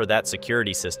it weren't for that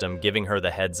security system giving her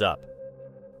the heads up.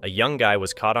 A young guy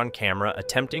was caught on camera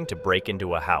attempting to break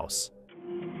into a house.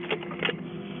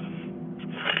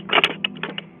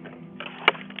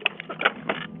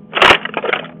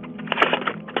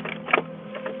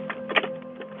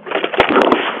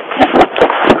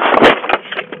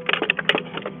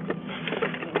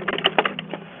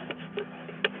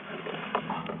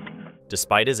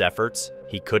 Despite his efforts,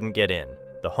 he couldn't get in.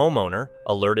 The homeowner,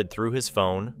 alerted through his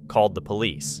phone, called the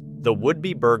police. The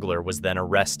would-be burglar was then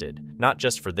arrested, not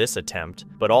just for this attempt,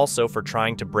 but also for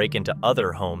trying to break into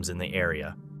other homes in the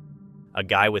area. A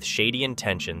guy with shady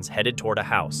intentions headed toward a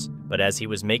house, but as he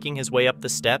was making his way up the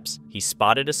steps, he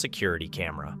spotted a security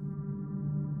camera.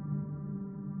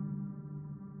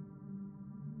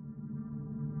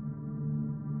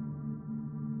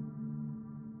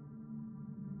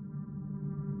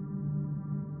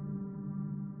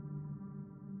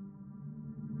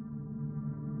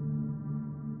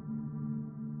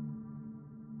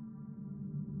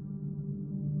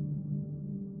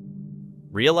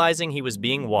 Realizing he was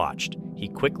being watched, he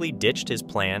quickly ditched his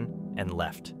plan and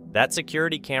left. That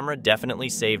security camera definitely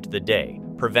saved the day,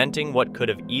 preventing what could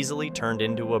have easily turned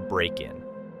into a break-in.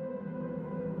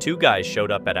 Two guys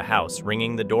showed up at a house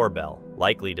ringing the doorbell,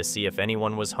 likely to see if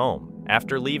anyone was home.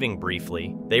 After leaving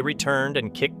briefly, they returned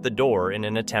and kicked the door in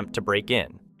an attempt to break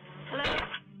in. Hello?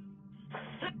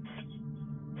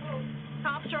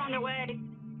 Cops are on their way.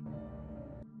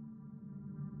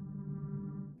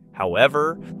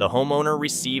 However, the homeowner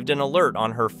received an alert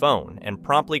on her phone and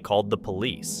promptly called the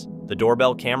police. The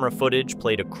doorbell camera footage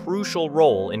played a crucial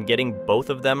role in getting both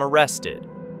of them arrested.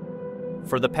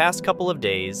 For the past couple of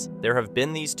days, there have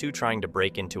been these two trying to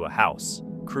break into a house,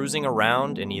 cruising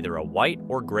around in either a white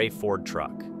or gray Ford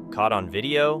truck. Caught on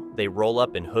video, they roll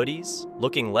up in hoodies,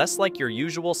 looking less like your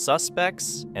usual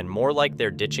suspects and more like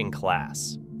they're ditching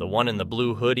class. The one in the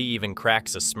blue hoodie even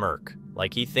cracks a smirk,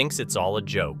 like he thinks it's all a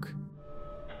joke.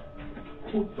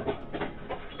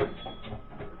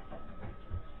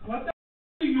 What the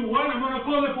do you want? I'm gonna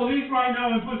call the police right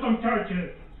now and put some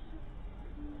charges.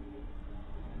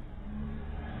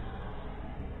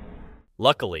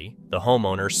 Luckily, the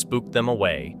homeowner spooked them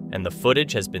away, and the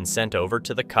footage has been sent over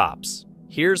to the cops.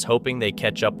 Here's hoping they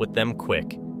catch up with them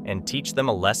quick and teach them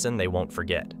a lesson they won't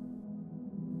forget.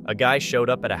 A guy showed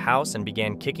up at a house and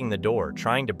began kicking the door,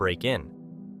 trying to break in.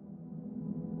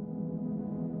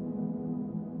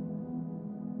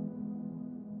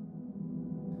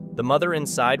 The mother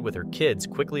inside with her kids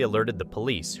quickly alerted the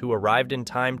police, who arrived in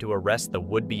time to arrest the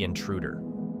would-be intruder.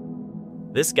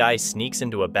 This guy sneaks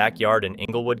into a backyard in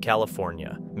Inglewood,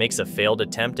 California, makes a failed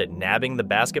attempt at nabbing the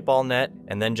basketball net,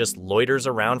 and then just loiters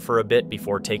around for a bit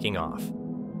before taking off.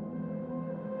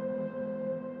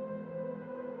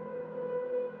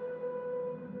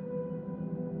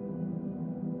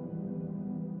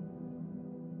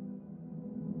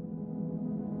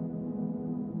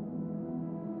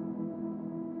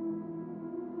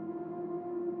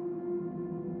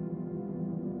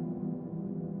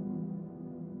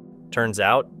 Turns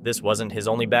out, this wasn't his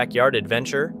only backyard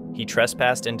adventure. He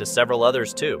trespassed into several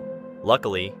others too.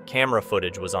 Luckily, camera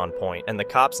footage was on point and the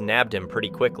cops nabbed him pretty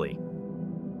quickly.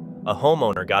 A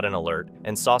homeowner got an alert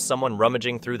and saw someone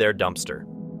rummaging through their dumpster.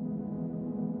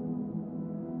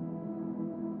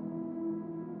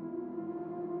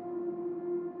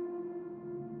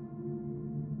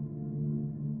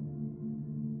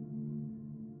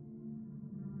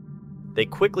 They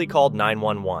quickly called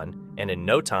 911, and in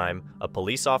no time, a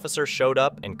police officer showed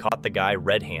up and caught the guy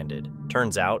red-handed.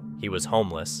 Turns out, he was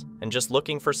homeless and just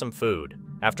looking for some food.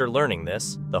 After learning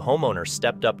this, the homeowner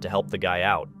stepped up to help the guy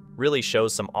out. Really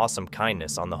shows some awesome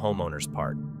kindness on the homeowner's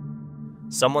part.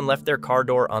 Someone left their car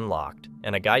door unlocked,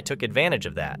 and a guy took advantage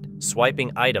of that,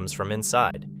 swiping items from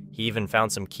inside. He even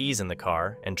found some keys in the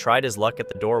car and tried his luck at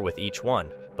the door with each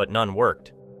one, but none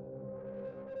worked.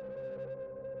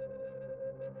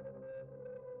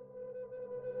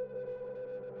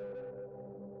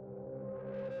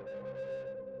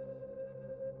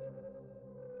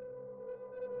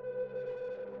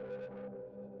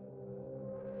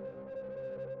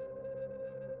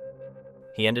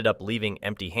 He ended up leaving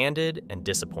empty-handed and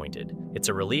disappointed. It's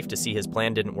a relief to see his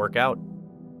plan didn't work out.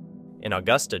 In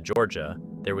Augusta, Georgia,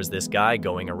 there was this guy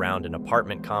going around an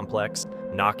apartment complex,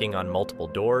 knocking on multiple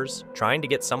doors, trying to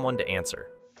get someone to answer.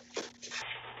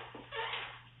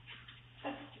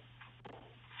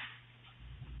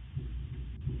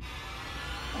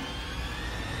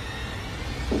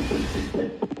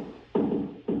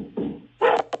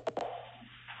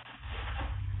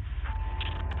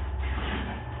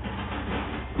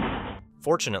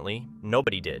 Fortunately,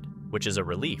 nobody did, which is a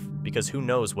relief because who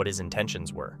knows what his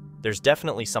intentions were. There's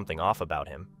definitely something off about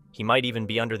him. He might even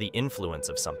be under the influence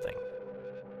of something.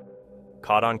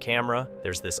 Caught on camera,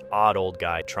 there's this odd old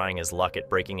guy trying his luck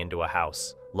at breaking into a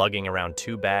house, lugging around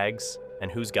 2 bags,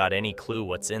 and who's got any clue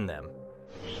what's in them?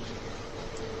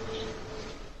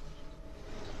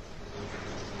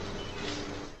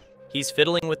 He's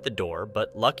fiddling with the door,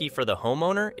 but lucky for the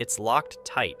homeowner, it's locked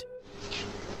tight.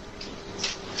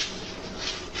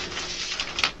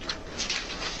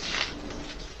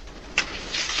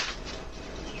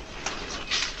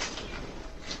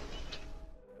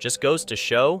 Just goes to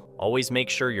show, always make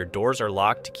sure your doors are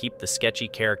locked to keep the sketchy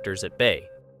characters at bay.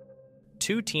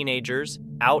 2 teenagers,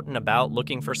 out and about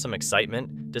looking for some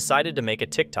excitement, decided to make a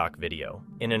TikTok video.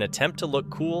 In an attempt to look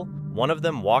cool, one of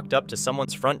them walked up to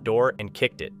someone's front door and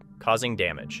kicked it, causing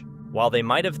damage. While they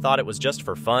might have thought it was just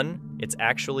for fun, it's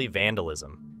actually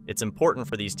vandalism. It's important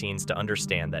for these teens to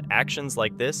understand that actions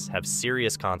like this have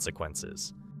serious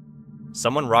consequences.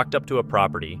 Someone rocked up to a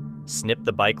property, snipped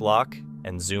the bike lock,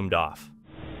 and zoomed off.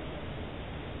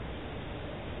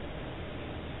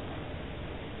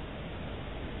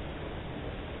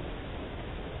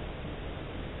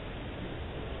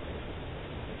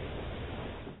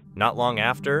 Not long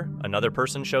after, another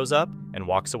person shows up and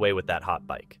walks away with that hot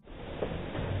bike.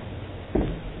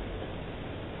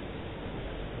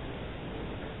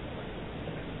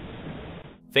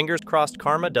 Fingers crossed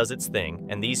karma does its thing,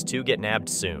 and these 2 get nabbed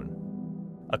soon.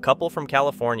 A couple from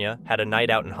California had a night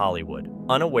out in Hollywood,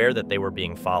 unaware that they were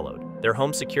being followed. Their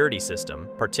home security system,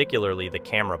 particularly the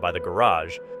camera by the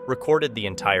garage, recorded the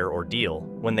entire ordeal.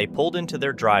 When they pulled into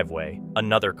their driveway,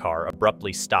 another car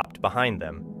abruptly stopped behind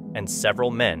them, and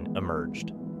several men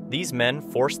emerged. These men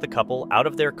forced the couple out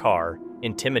of their car,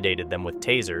 intimidated them with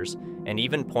tasers, and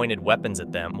even pointed weapons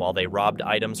at them while they robbed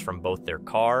items from both their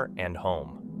car and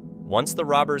home. Once the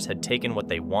robbers had taken what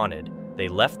they wanted, they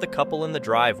left the couple in the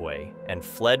driveway and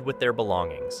fled with their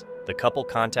belongings. The couple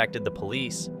contacted the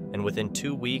police, and within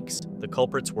 2 weeks, the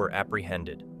culprits were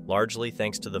apprehended, largely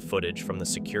thanks to the footage from the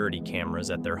security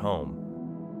cameras at their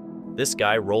home. This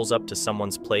guy rolls up to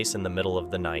someone's place in the middle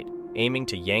of the night, aiming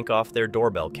to yank off their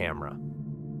doorbell camera.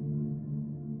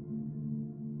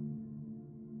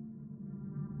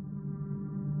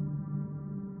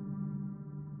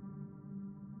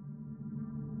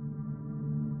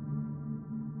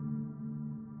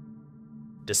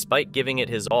 Despite giving it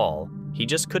his all, he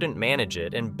just couldn't manage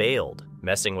it and bailed.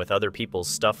 Messing with other people's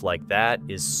stuff like that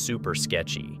is super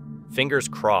sketchy. Fingers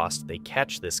crossed they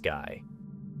catch this guy.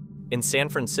 In San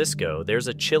Francisco, there's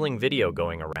a chilling video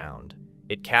going around.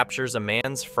 It captures a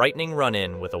man's frightening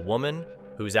run-in with a woman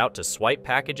who's out to swipe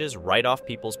packages right off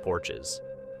people's porches.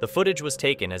 The footage was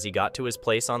taken as he got to his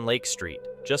place on Lake Street,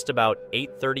 just about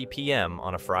 8:30 p.m.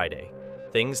 on a Friday.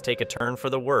 Things take a turn for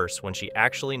the worse when she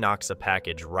actually knocks a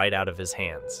package right out of his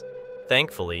hands.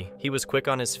 Thankfully, he was quick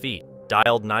on his feet,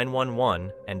 dialed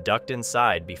 911, and ducked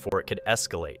inside before it could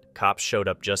escalate. Cops showed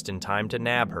up just in time to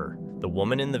nab her. The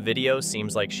woman in the video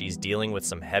seems like she's dealing with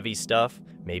some heavy stuff,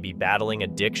 maybe battling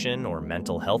addiction or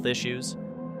mental health issues.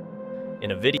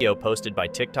 In a video posted by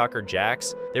TikToker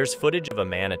Jax, there's footage of a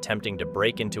man attempting to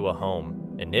break into a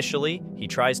home. Initially, he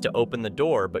tries to open the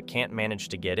door but can't manage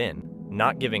to get in.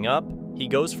 Not giving up, he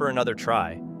goes for another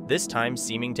try, this time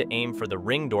seeming to aim for the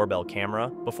Ring doorbell camera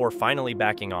before finally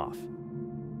backing off.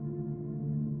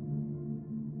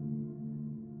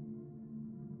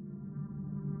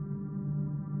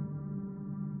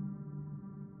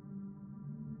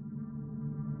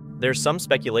 There's some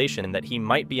speculation that he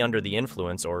might be under the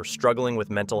influence or struggling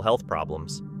with mental health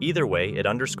problems. Either way, it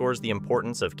underscores the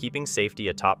importance of keeping safety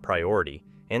a top priority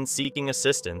and seeking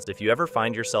assistance if you ever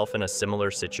find yourself in a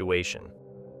similar situation.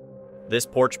 This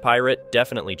porch pirate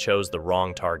definitely chose the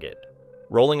wrong target.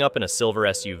 Rolling up in a silver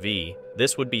SUV,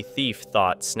 this would-be thief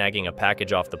thought snagging a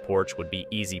package off the porch would be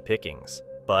easy pickings.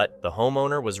 But the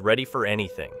homeowner was ready for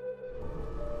anything.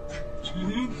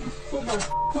 Put my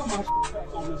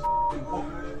back on this porch.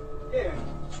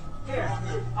 Yeah.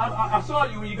 I saw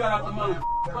you when you got out the mother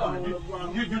car.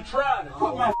 You tried it.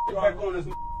 Put my back on this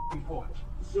porch.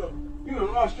 You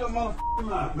done lost your motherfucking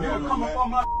mind. You come up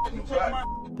on my and take my.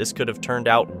 This could have turned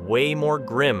out way more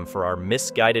grim for our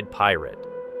misguided pirate.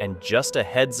 And just a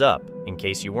heads up, in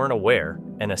case you weren't aware,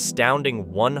 an astounding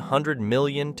 100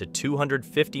 million to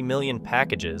 250 million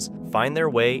packages find their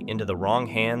way into the wrong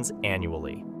hands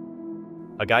annually.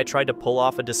 A guy tried to pull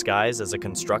off a disguise as a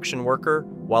construction worker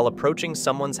while approaching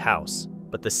someone's house,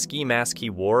 but the ski mask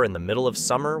he wore in the middle of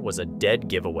summer was a dead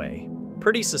giveaway.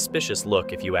 Pretty suspicious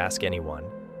look if you ask anyone.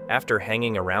 After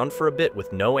hanging around for a bit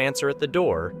with no answer at the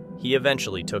door, he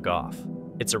eventually took off.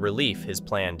 It's a relief his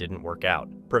plan didn't work out,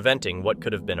 preventing what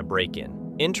could have been a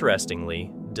break-in.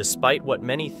 Interestingly, despite what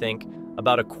many think,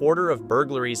 about a quarter of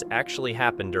burglaries actually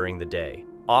happen during the day,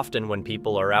 often when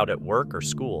people are out at work or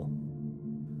school.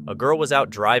 A girl was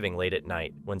out driving late at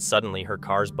night when suddenly her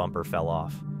car's bumper fell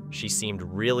off. She seemed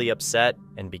really upset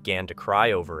and began to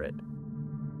cry over it.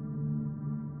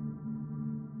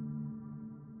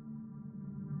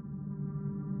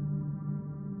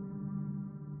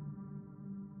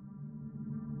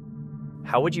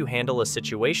 How would you handle a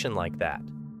situation like that?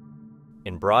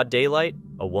 In broad daylight,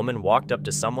 a woman walked up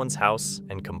to someone's house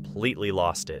and completely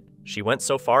lost it. She went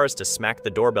so far as to smack the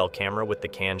doorbell camera with the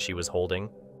can she was holding.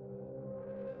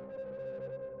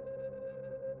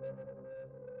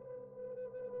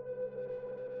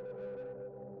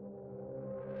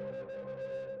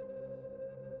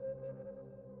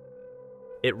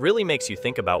 It really makes you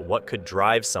think about what could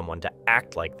drive someone to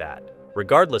act like that.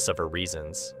 Regardless of her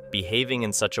reasons, behaving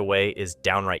in such a way is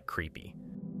downright creepy.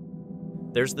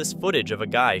 There's this footage of a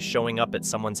guy showing up at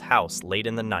someone's house late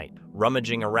in the night,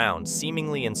 rummaging around,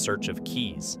 seemingly in search of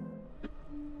keys.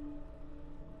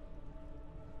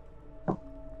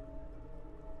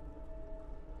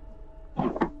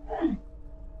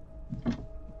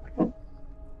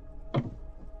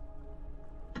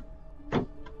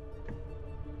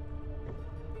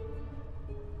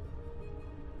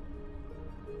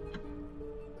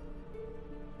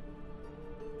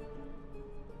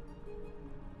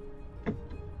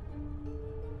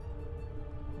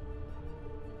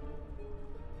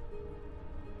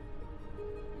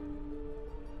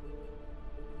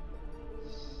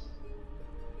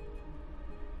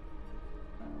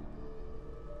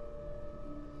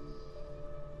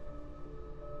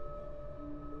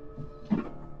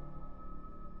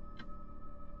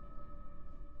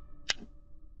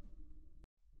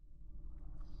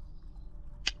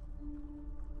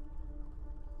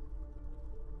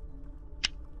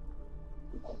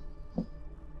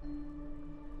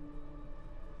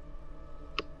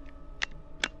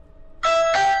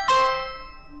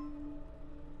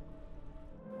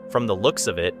 From the looks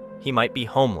of it, he might be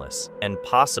homeless and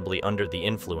possibly under the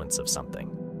influence of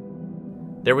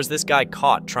something. There was this guy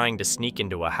caught trying to sneak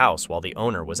into a house while the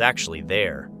owner was actually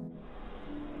there.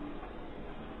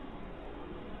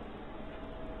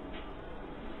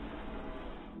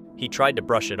 He tried to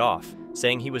brush it off,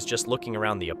 saying he was just looking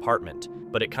around the apartment,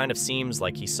 but it kind of seems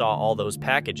like he saw all those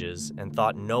packages and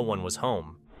thought no one was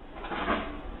home.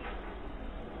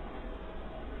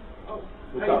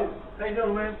 How you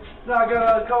doing, man? No, I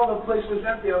got a call. The place was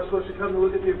empty. I was supposed to come to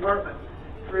look at the apartment.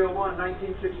 301,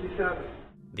 1967.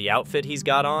 The outfit he's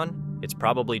got on, it's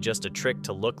probably just a trick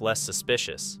to look less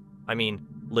suspicious. I mean,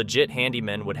 legit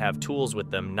handymen would have tools with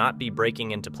them, not be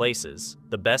breaking into places.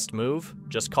 The best move?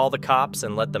 Just call the cops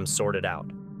and let them sort it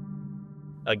out.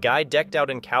 A guy decked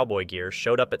out in cowboy gear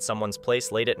showed up at someone's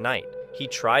place late at night. He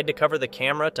tried to cover the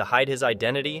camera to hide his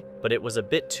identity, but it was a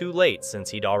bit too late since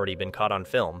he'd already been caught on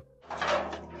film.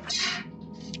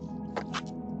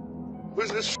 Who's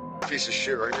this piece of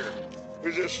shit right here?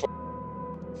 Who's this?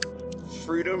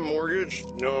 Freedom Mortgage?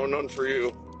 No, none for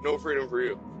you. No freedom for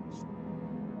you.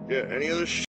 Yeah, any other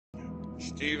shit?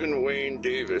 Stephen Wayne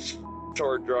Davis,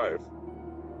 Tard Drive.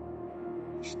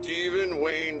 Stephen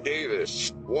Wayne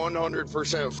Davis,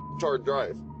 100% Tard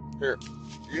Drive. Here,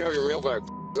 you can have your mail back.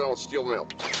 I don't steal mail.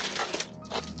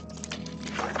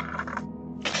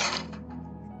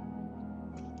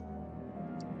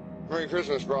 Merry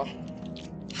Christmas, bro.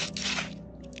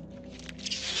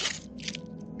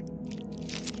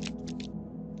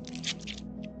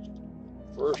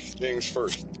 First things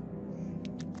first.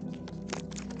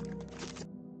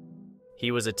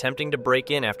 He was attempting to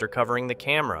break in after covering the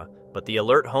camera, but the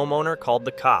alert homeowner called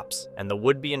the cops, and the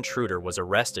would-be intruder was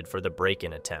arrested for the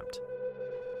break-in attempt.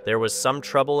 There was some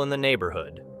trouble in the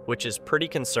neighborhood, which is pretty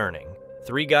concerning.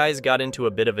 3 guys got into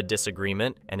a bit of a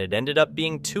disagreement, and it ended up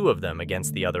being 2 of them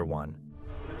against the other one.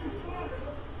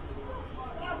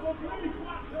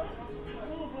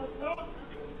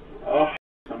 Oh,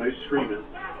 somebody's screaming.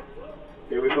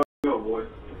 Here we fucking go, boy.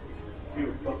 Here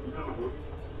we fucking go, boy.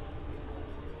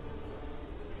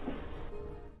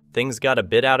 Things got a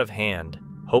bit out of hand.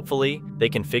 Hopefully, they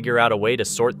can figure out a way to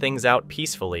sort things out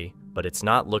peacefully, but it's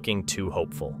not looking too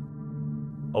hopeful.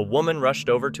 A woman rushed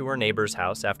over to her neighbor's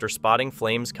house after spotting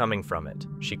flames coming from it.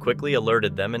 She quickly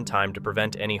alerted them in time to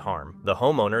prevent any harm. The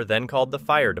homeowner then called the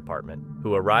fire department,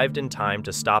 who arrived in time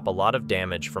to stop a lot of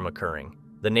damage from occurring.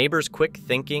 The neighbors' quick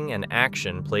thinking and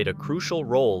action played a crucial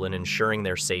role in ensuring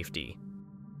their safety.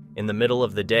 In the middle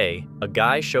of the day, a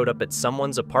guy showed up at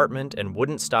someone's apartment and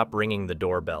wouldn't stop ringing the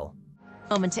doorbell.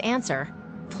 Moment to answer.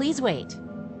 Please wait.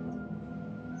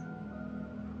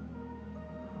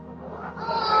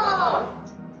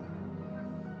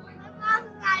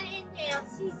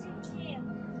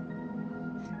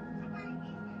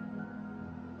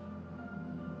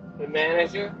 The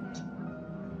manager?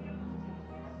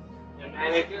 The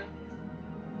manager?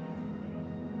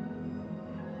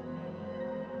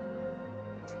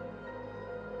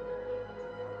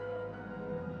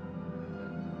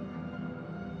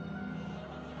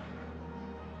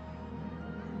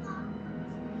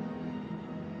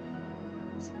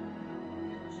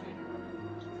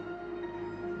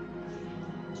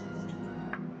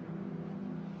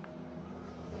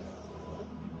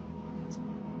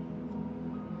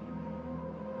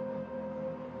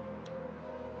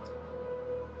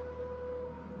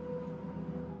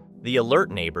 The alert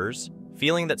neighbors,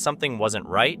 feeling that something wasn't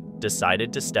right,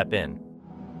 decided to step in.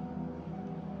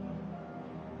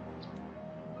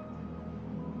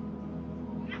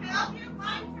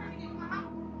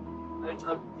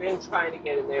 I've been trying to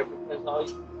get in there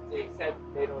because they said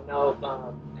they don't know if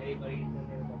anybody's in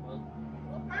there but us.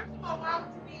 Well, first of all, why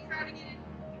would you be trying to get in?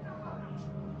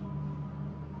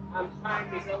 I'm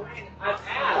trying to go in. I've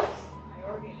asked. I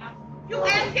already asked. You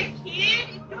asked a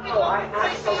kid? No, I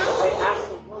asked a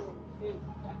woman too.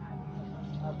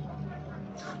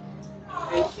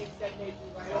 And she said they'd be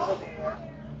right over there.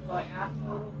 So I asked the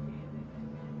little kid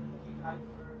if you guys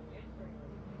were entering.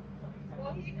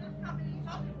 Well, he just come and he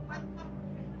told me what.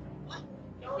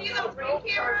 See the ring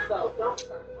camera? Don't curse.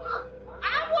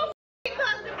 I will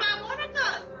cuss if I want to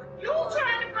cuss. You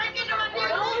trying to break into my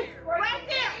neighborhood? Right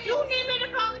there. You need me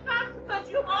to call the cops because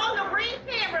you on the ring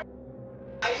camera.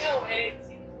 I know, and it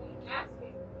seems like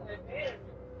asking for advantage.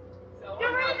 So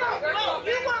there ain't no go.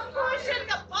 You were pushing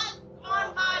the button on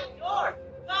my door.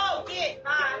 Go get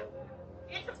mine.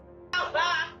 Get the out,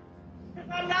 bye. Because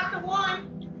I'm not the one.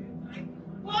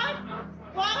 What?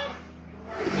 What?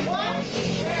 What?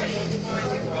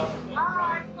 All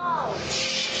right, go.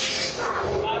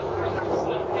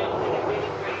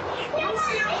 You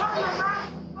see the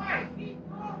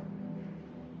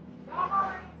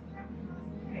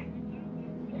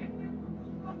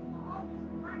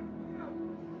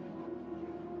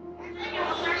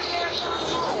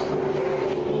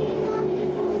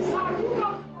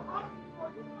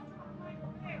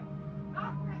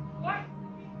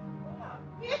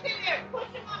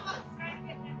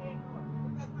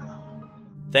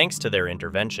Thanks to their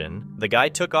intervention, the guy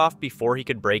took off before he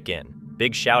could break in.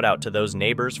 Big shout out to those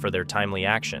neighbors for their timely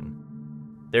action.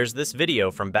 There's this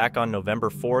video from back on November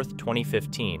 4th,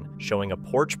 2015, showing a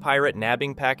porch pirate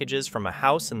nabbing packages from a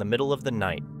house in the middle of the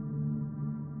night.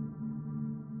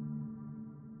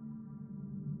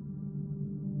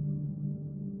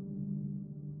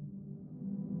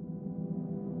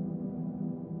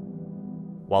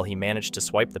 While he managed to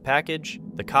swipe the package,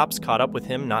 the cops caught up with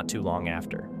him not too long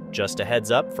after. Just a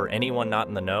heads up for anyone not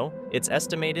in the know, it's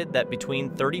estimated that between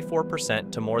 34%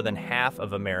 to more than half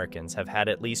of Americans have had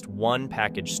at least one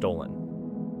package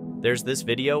stolen. There's this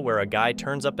video where a guy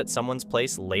turns up at someone's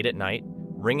place late at night,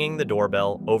 ringing the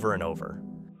doorbell over and over.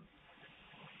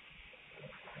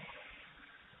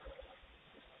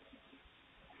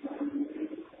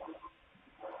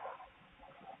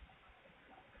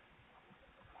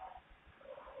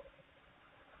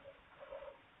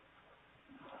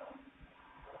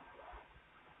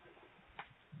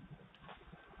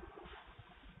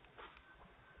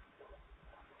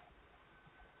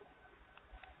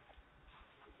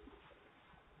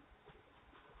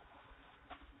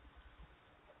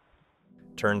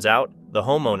 Turns out, the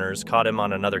homeowners caught him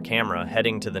on another camera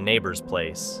heading to the neighbor's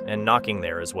place and knocking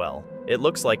there as well. It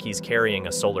looks like he's carrying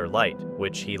a solar light,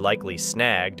 which he likely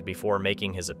snagged before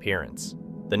making his appearance.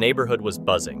 The neighborhood was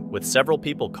buzzing, with several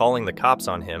people calling the cops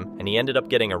on him, and he ended up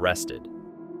getting arrested.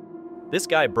 This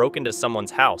guy broke into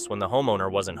someone's house when the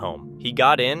homeowner wasn't home. He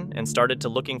got in and started to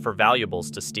looking for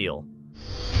valuables to steal.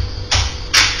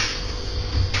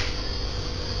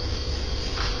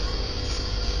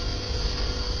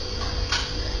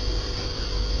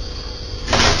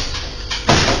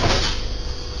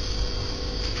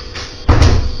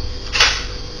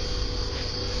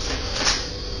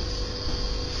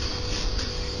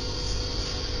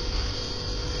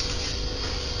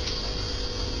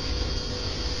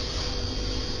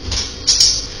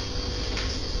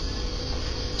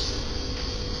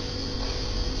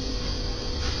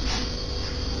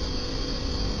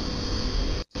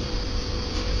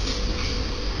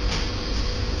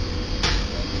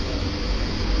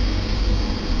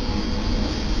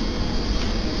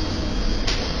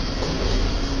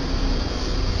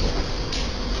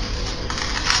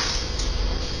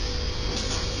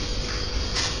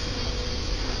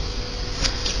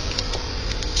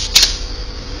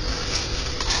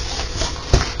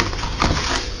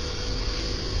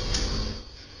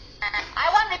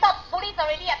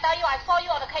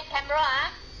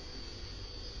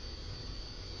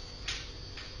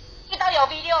 your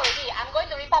video already. I'm going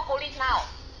to report police now.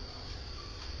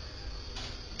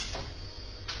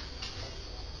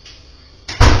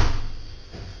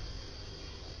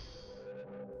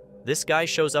 This guy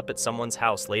shows up at someone's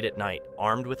house late at night,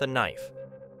 armed with a knife.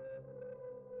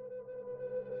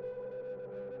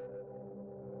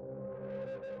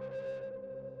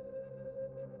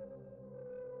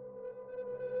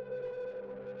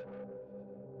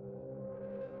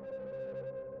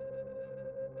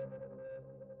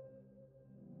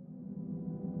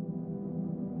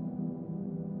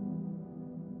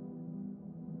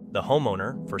 The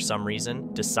homeowner, for some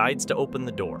reason, decides to open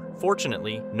the door.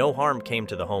 Fortunately, no harm came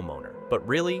to the homeowner. But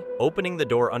really, opening the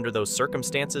door under those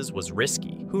circumstances was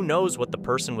risky. Who knows what the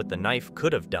person with the knife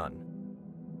could have done?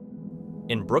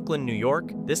 In Brooklyn, New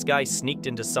York, this guy sneaked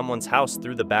into someone's house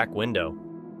through the back window.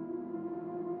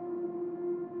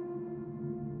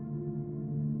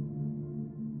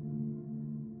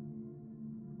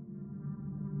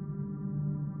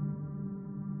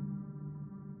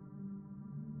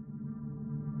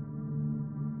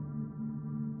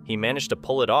 He managed to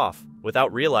pull it off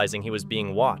without realizing he was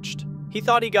being watched. He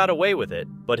thought he got away with it,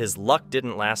 but his luck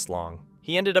didn't last long.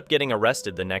 He ended up getting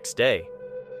arrested the next day.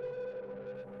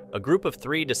 A group of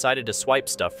 3 decided to swipe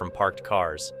stuff from parked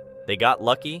cars. They got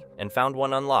lucky and found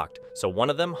one unlocked, so one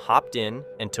of them hopped in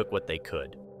and took what they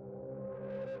could.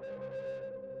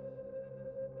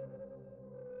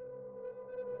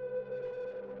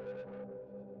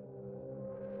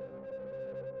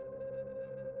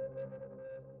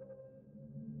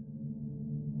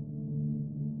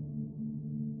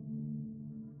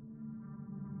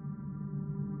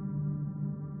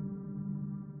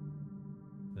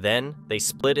 Then, they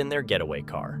split in their getaway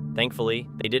car. Thankfully,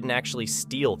 they didn't actually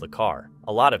steal the car.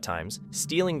 A lot of times,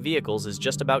 stealing vehicles is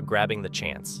just about grabbing the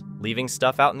chance. Leaving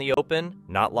stuff out in the open,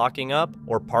 not locking up,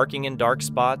 or parking in dark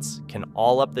spots can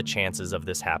all up the chances of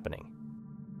this happening.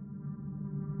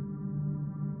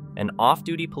 An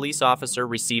off-duty police officer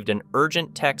received an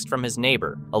urgent text from his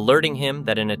neighbor, alerting him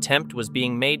that an attempt was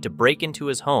being made to break into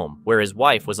his home, where his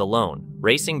wife was alone.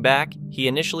 Racing back, he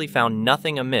initially found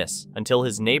nothing amiss until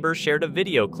his neighbor shared a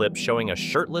video clip showing a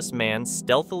shirtless man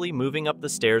stealthily moving up the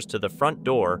stairs to the front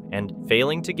door and,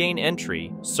 failing to gain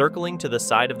entry, circling to the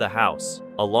side of the house.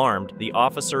 Alarmed, the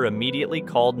officer immediately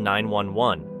called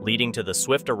 911, leading to the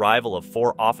swift arrival of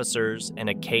 4 officers and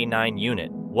a K-9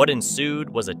 unit. What ensued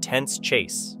was a tense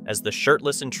chase, as the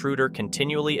shirtless intruder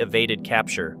continually evaded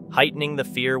capture, heightening the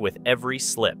fear with every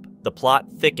slip. The plot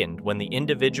thickened when the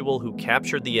individual who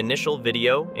captured the initial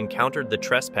video encountered the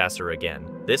trespasser again,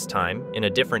 this time in a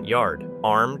different yard.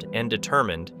 Armed and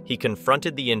determined, he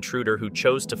confronted the intruder who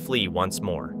chose to flee once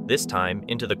more, this time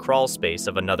into the crawl space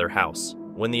of another house.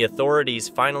 When the authorities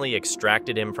finally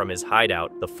extracted him from his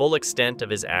hideout, the full extent of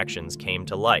his actions came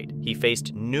to light. He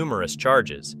faced numerous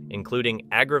charges, including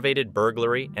aggravated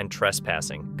burglary and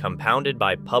trespassing, compounded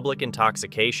by public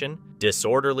intoxication,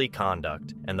 disorderly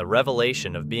conduct, and the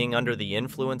revelation of being under the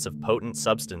influence of potent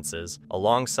substances,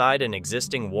 alongside an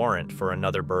existing warrant for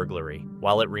another burglary.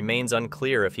 While it remains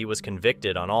unclear if he was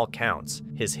convicted on all counts,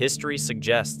 his history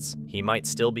suggests he might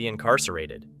still be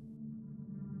incarcerated.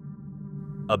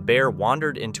 A bear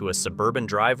wandered into a suburban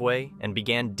driveway and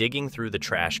began digging through the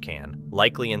trash can,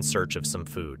 likely in search of some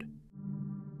food.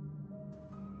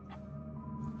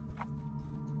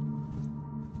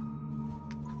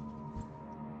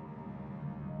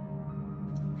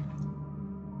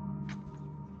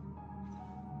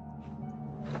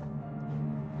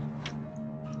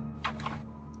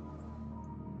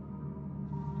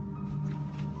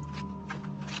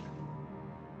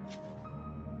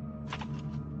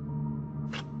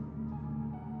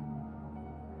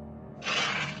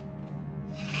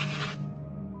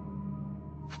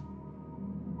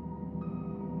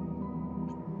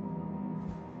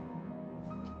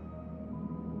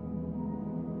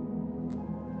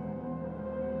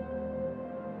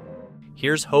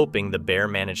 Here's hoping the bear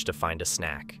managed to find a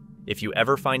snack. If you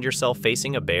ever find yourself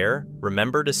facing a bear,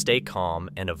 remember to stay calm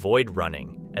and avoid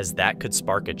running, as that could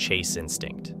spark a chase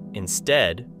instinct.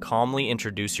 Instead, calmly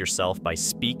introduce yourself by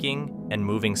speaking and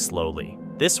moving slowly.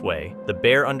 This way, the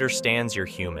bear understands you're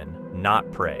human,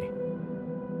 not prey.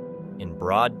 In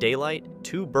broad daylight,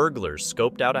 2 burglars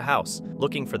scoped out a house,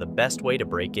 looking for the best way to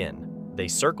break in. They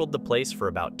circled the place for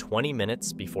about 20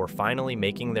 minutes before finally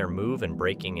making their move and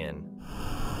breaking in.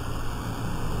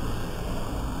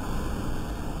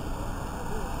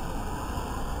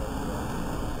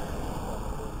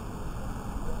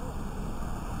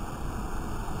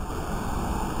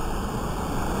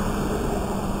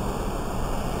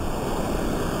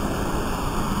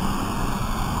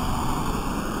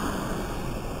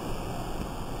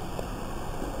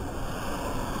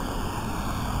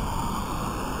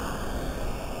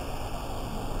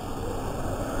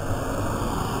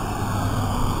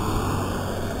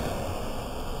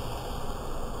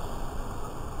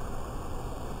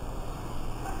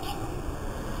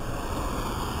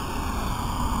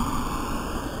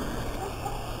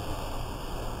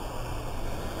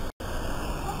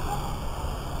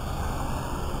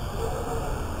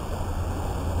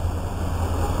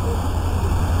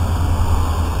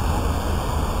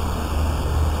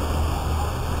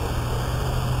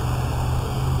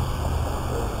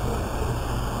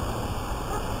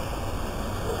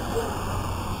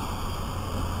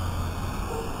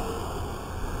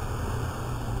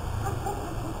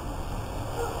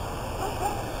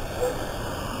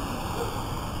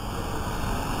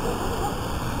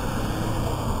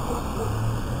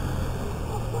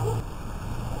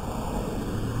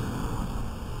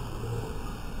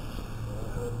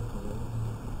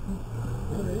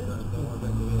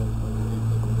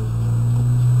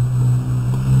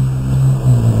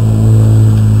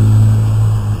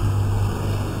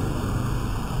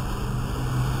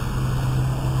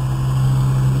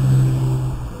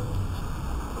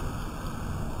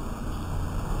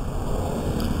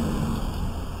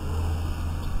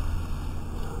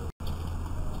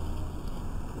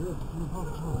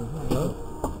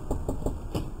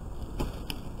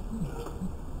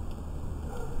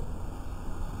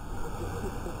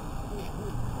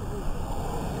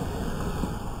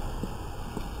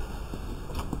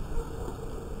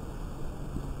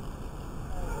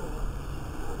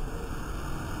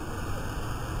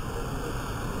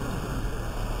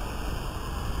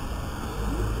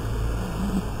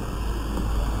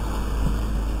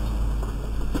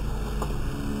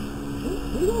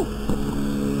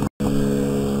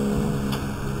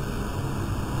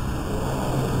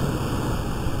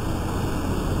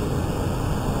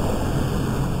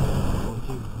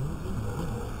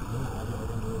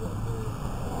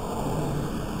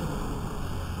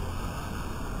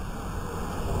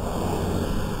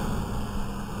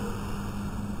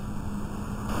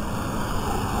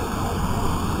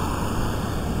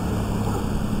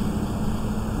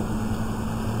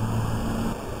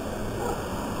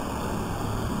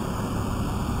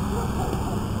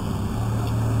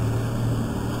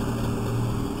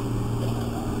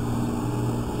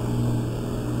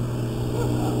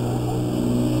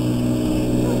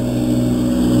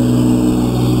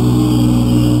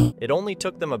 It only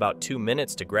took them about 2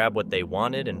 minutes to grab what they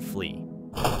wanted and flee.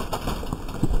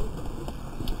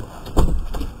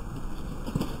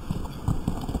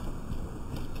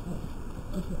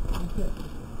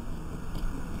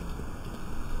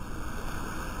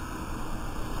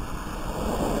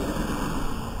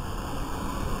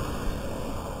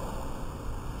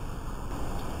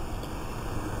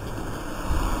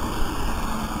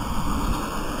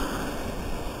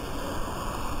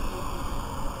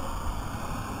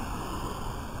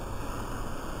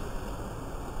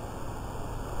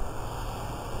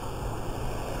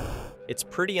 It's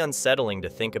pretty unsettling to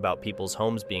think about people's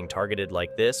homes being targeted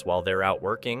like this while they're out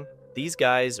working. These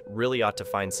guys really ought to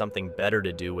find something better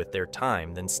to do with their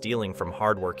time than stealing from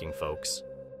hardworking folks.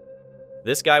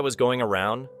 This guy was going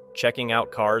around, checking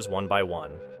out cars one by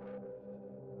one.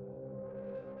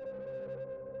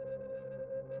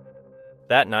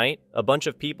 That night, a bunch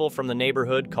of people from the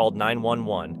neighborhood called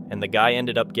 911, and the guy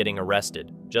ended up getting arrested.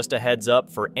 Just a heads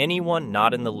up for anyone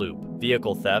not in the loop.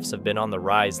 Vehicle thefts have been on the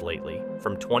rise lately.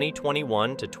 From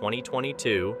 2021 to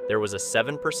 2022, there was a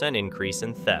 7% increase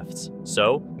in thefts.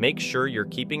 So, make sure you're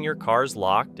keeping your cars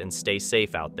locked and stay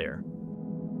safe out there.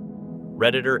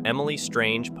 Redditor Emily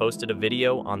Strange posted a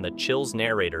video on the Chills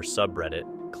Narrator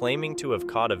subreddit, claiming to have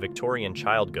caught a Victorian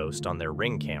child ghost on their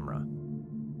Ring camera.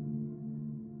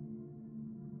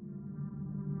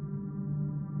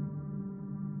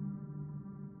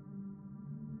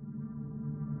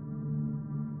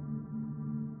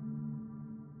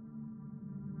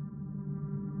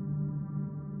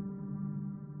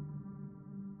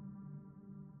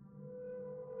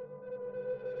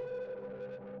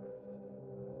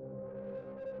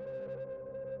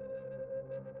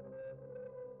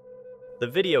 The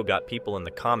video got people in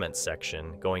the comments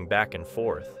section going back and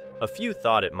forth. A few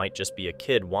thought it might just be a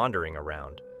kid wandering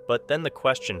around, but then the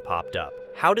question popped up.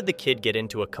 How did the kid get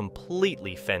into a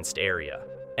completely fenced area?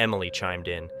 Emily chimed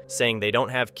in, saying they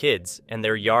don't have kids and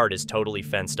their yard is totally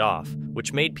fenced off,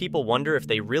 which made people wonder if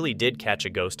they really did catch a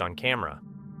ghost on camera.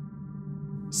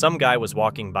 Some guy was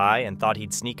walking by and thought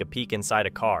he'd sneak a peek inside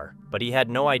a car, but he had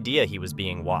no idea he was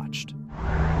being watched.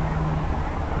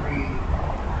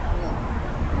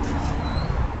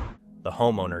 The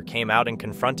homeowner came out and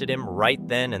confronted him right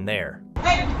then and there.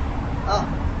 Hey! Oh,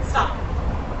 stop.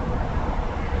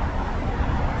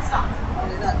 Stop.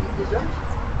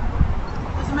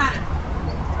 Doesn't matter.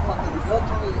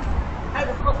 I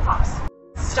will call the cops.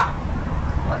 Stop.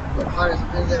 What part is it?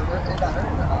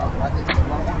 Why did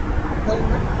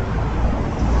it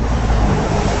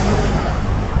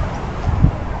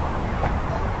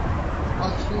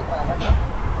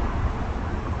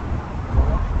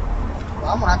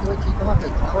I'm gonna have to wait till you come up here.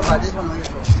 I just want to make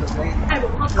sure.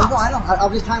 No, I don't. I'll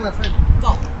just tie my friend.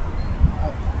 Go.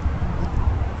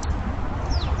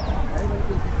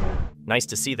 Nice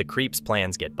to see the creeps'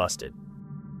 plans get busted.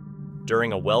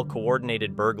 During a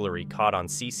well-coordinated burglary caught on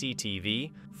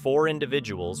CCTV, 4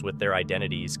 individuals with their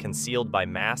identities concealed by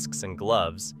masks and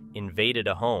gloves invaded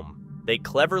a home. They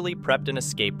cleverly prepped an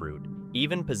escape route,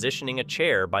 even positioning a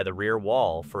chair by the rear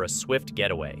wall for a swift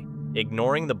getaway.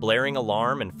 Ignoring the blaring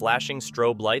alarm and flashing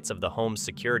strobe lights of the home's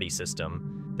security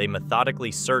system, they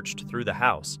methodically searched through the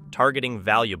house, targeting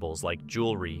valuables like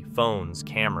jewelry, phones,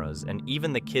 cameras, and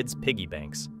even the kids' piggy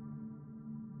banks.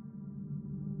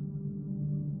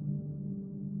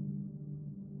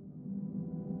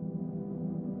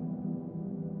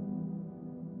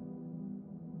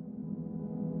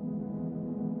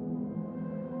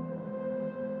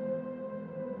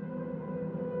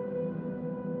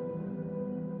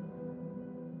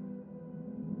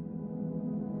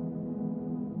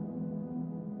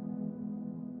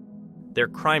 Their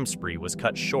crime spree was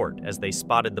cut short as they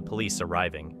spotted the police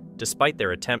arriving. Despite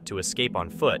their attempt to escape on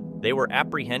foot, they were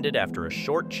apprehended after a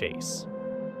short chase.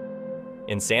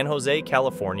 In San Jose,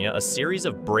 California, a series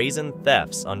of brazen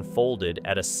thefts unfolded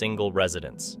at a single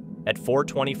residence. At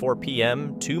 4:24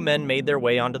 p.m., 2 men made their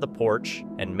way onto the porch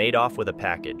and made off with a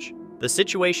package. The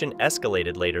situation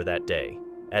escalated later that day.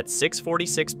 At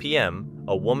 6:46 p.m.,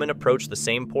 a woman approached the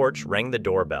same porch, rang the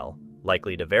doorbell,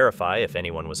 likely to verify if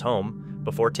anyone was home,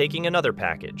 before taking another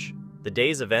package. The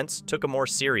day's events took a more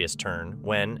serious turn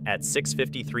when, at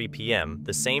 6:53 p.m.,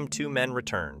 the same 2 men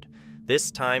returned, this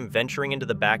time venturing into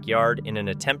the backyard in an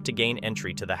attempt to gain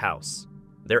entry to the house.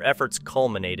 Their efforts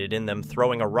culminated in them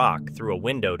throwing a rock through a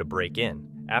window to break in.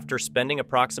 After spending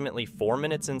approximately 4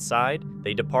 minutes inside,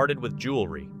 they departed with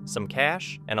jewelry, some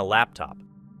cash, and a laptop.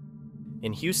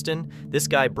 In Houston, this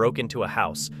guy broke into a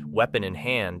house, weapon in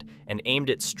hand, and aimed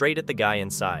it straight at the guy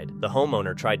inside. The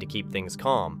homeowner tried to keep things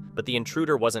calm, but the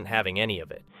intruder wasn't having any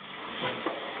of it.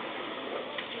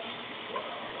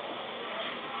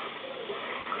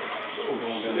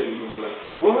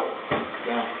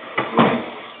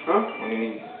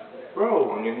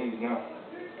 Bro. On your knees now.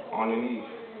 On your knees.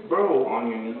 Bro. On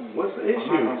your knees. What's the issue?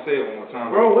 I'm not gonna say it one more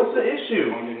time. Bro, what's the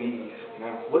issue? On your knees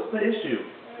now. What's the issue?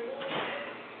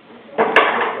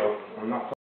 I'm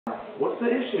not What's the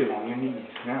issue? on your knees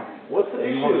now. What's the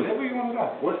issue? Whenever you want to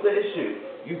go. What's the issue?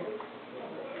 You.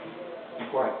 Be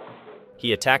quiet.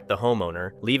 He attacked the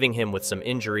homeowner, leaving him with some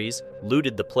injuries,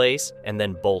 looted the place, and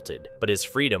then bolted. But his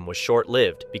freedom was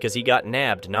short-lived because he got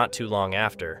nabbed not too long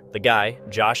after. The guy,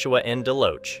 Joshua N.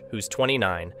 DeLoach, who's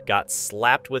 29, got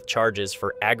slapped with charges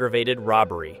for aggravated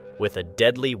robbery with a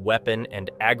deadly weapon and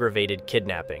aggravated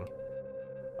kidnapping.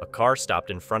 A car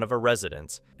stopped in front of a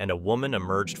residence, and a woman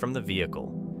emerged from the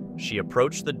vehicle. She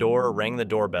approached the door or rang the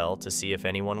doorbell to see if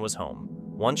anyone was home.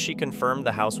 Once she confirmed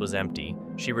the house was empty,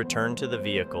 she returned to the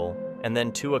vehicle, and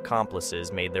then 2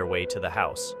 accomplices made their way to the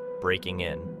house, breaking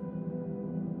in.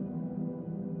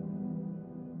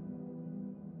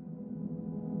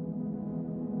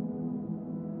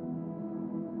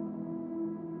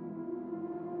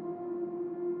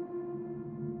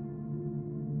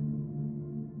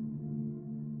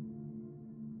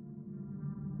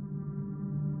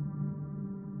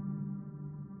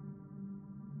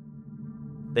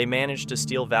 They managed to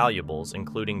steal valuables,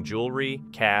 including jewelry,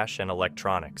 cash, and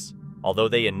electronics. Although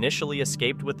they initially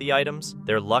escaped with the items,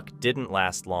 their luck didn't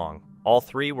last long. All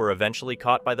 3 were eventually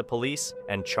caught by the police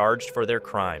and charged for their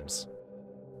crimes.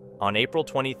 On April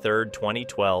 23,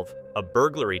 2012, a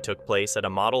burglary took place at a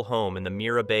model home in the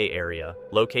Mira Bay area,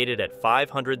 located at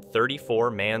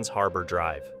 534 Mans Harbor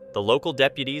Drive. The local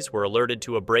deputies were alerted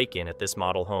to a break-in at this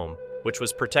model home, which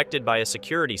was protected by a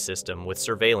security system with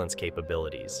surveillance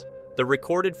capabilities. The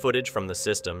recorded footage from the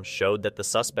system showed that the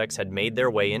suspects had made their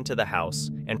way into the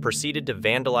house and proceeded to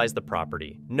vandalize the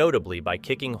property, notably by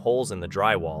kicking holes in the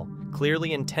drywall,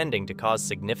 clearly intending to cause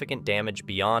significant damage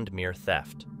beyond mere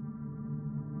theft.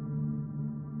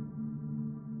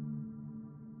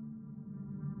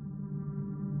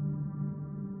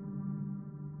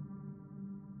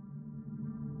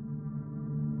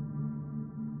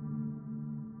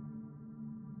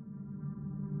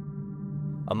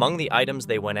 Among the items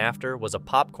they went after was a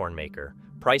popcorn maker,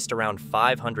 priced around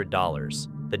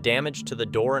 $500. The damage to the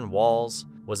door and walls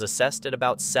was assessed at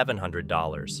about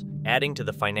 $700, adding to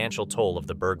the financial toll of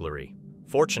the burglary.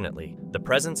 Fortunately, the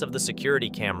presence of the security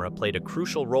camera played a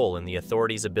crucial role in the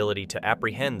authorities' ability to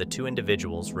apprehend the 2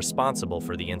 individuals responsible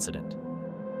for the incident.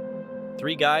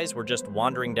 3 guys were just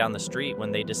wandering down the street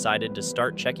when they decided to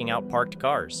start checking out parked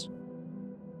cars.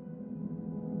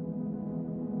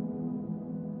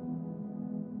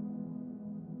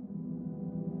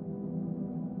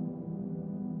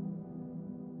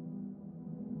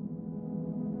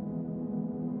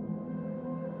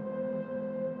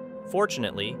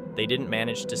 Fortunately, they didn't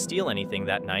manage to steal anything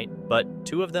that night, but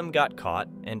 2 of them got caught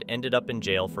and ended up in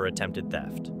jail for attempted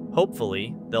theft.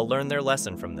 Hopefully, they'll learn their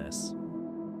lesson from this.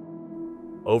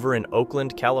 Over in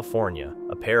Oakland, California,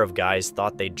 a pair of guys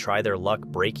thought they'd try their luck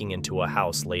breaking into a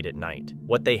house late at night.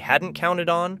 What they hadn't counted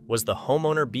on was the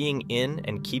homeowner being in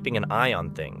and keeping an eye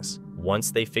on things.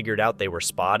 Once they figured out they were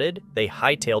spotted, they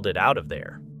hightailed it out of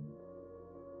there.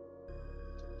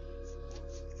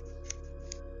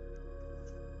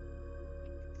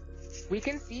 We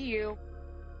can see you.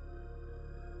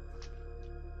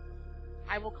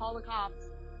 I will call the cops.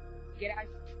 Get out.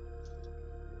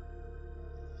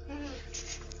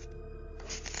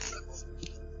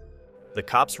 The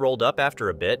cops rolled up after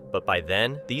a bit, but by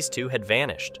then, these 2 had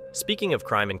vanished. Speaking of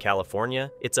crime in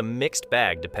California, it's a mixed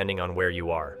bag depending on where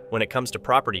you are. When it comes to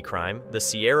property crime, the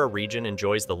Sierra region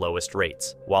enjoys the lowest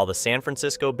rates, while the San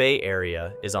Francisco Bay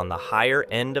Area is on the higher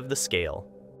end of the scale.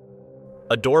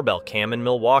 A doorbell cam in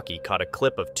Milwaukee caught a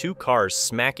clip of 2 cars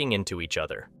smacking into each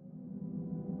other.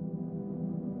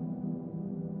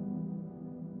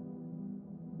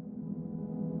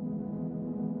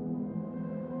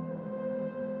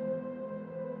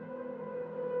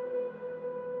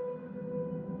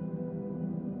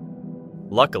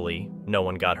 Luckily, no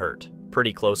one got hurt.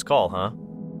 Pretty close call, huh?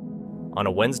 On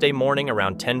a Wednesday morning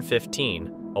around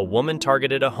 10:15, a woman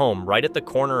targeted a home right at the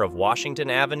corner of Washington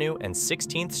Avenue and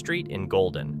 16th Street in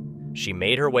Golden. She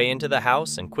made her way into the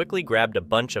house and quickly grabbed a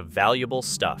bunch of valuable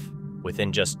stuff.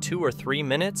 Within just 2 or 3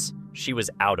 minutes, she was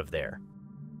out of there.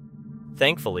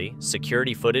 Thankfully,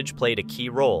 security footage played a key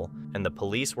role, and the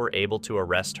police were able to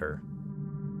arrest her.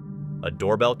 A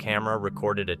doorbell camera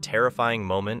recorded a terrifying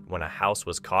moment when a house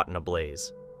was caught in a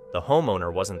blaze. The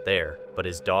homeowner wasn't there, but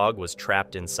his dog was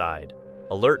trapped inside.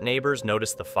 Alert neighbors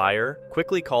noticed the fire,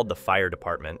 quickly called the fire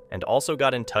department, and also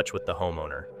got in touch with the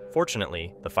homeowner.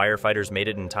 Fortunately, the firefighters made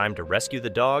it in time to rescue the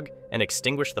dog and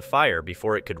extinguish the fire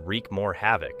before it could wreak more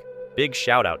havoc. Big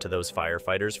shout out to those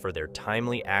firefighters for their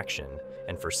timely action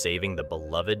and for saving the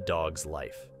beloved dog's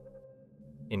life.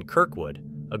 In Kirkwood,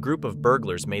 a group of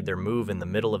burglars made their move in the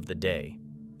middle of the day.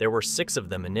 There were 6 of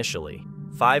them initially.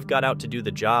 5 got out to do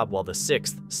the job while the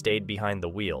 6th stayed behind the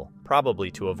wheel, probably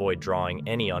to avoid drawing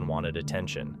any unwanted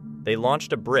attention. They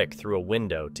launched a brick through a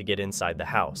window to get inside the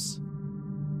house.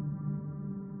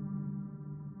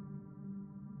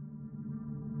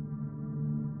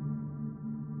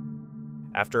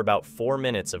 After about 4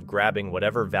 minutes of grabbing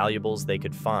whatever valuables they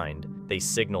could find, they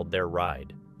signaled their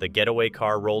ride. The getaway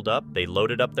car rolled up, they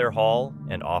loaded up their haul,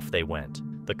 and off they went.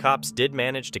 The cops did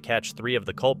manage to catch 3 of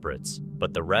the culprits,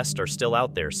 but the rest are still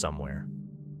out there somewhere.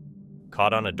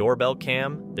 Caught on a doorbell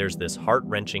cam, there's this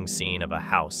heart-wrenching scene of a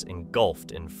house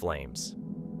engulfed in flames.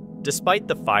 Despite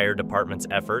the fire department's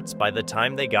efforts, by the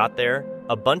time they got there,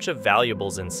 a bunch of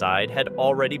valuables inside had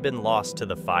already been lost to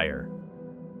the fire.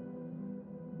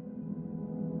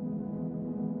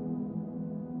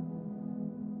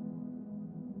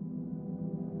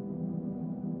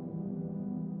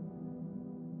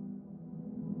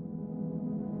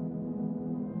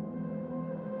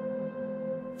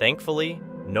 Thankfully,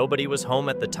 nobody was home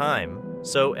at the time,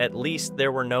 so at least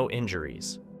there were no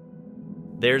injuries.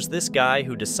 There's this guy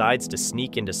who decides to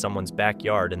sneak into someone's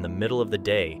backyard in the middle of the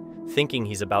day, thinking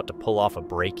he's about to pull off a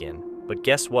break-in. But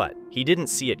guess what? He didn't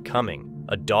see it coming.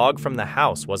 A dog from the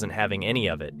house wasn't having any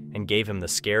of it and gave him the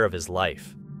scare of his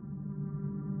life.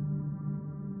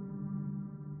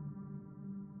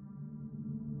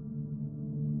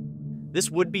 This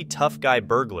would-be tough guy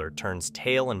burglar turns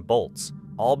tail and bolts,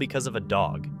 all because of a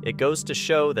dog. It goes to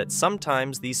show that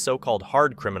sometimes these so-called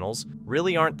hard criminals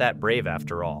really aren't that brave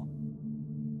after all.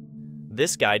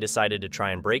 This guy decided to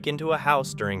try and break into a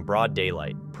house during broad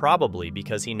daylight, probably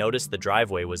because he noticed the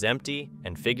driveway was empty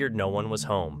and figured no one was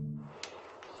home.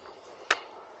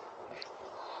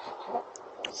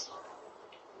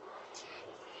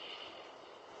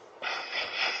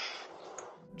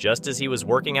 Just as he was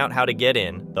working out how to get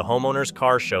in, the homeowner's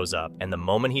car shows up, and the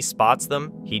moment he spots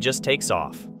them, he just takes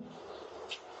off.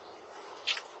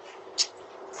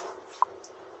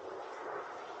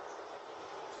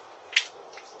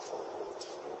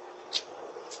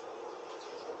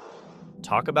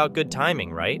 Talk about good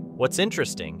timing, right? What's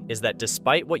interesting is that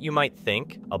despite what you might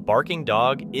think, a barking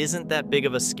dog isn't that big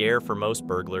of a scare for most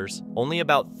burglars. Only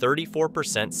about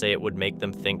 34% say it would make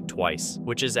them think twice,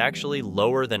 which is actually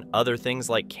lower than other things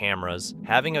like cameras,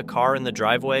 having a car in the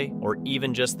driveway, or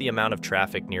even just the amount of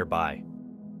traffic nearby.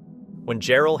 When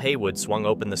Gerald Haywood swung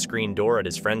open the screen door at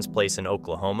his friend's place in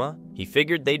Oklahoma, he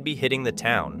figured they'd be hitting the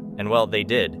town. And well, they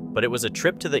did, but it was a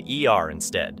trip to the ER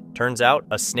instead. Turns out,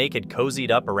 a snake had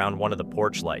cozied up around one of the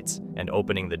porch lights, and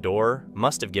opening the door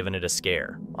must have given it a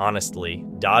scare. Honestly,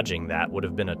 dodging that would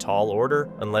have been a tall order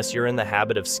unless you're in the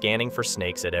habit of scanning for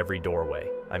snakes at every doorway.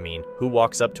 I mean, who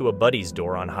walks up to a buddy's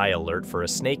door on high alert for a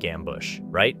snake ambush,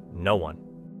 right? No one.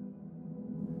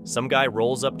 Some guy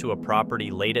rolls up to a property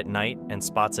late at night and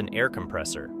spots an air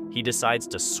compressor. He decides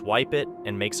to swipe it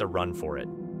and makes a run for it.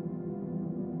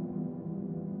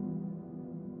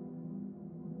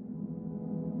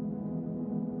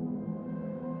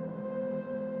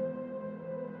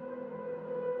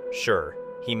 Sure,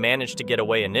 he managed to get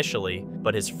away initially,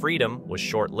 but his freedom was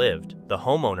short-lived. The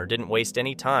homeowner didn't waste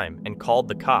any time and called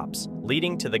the cops,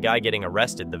 leading to the guy getting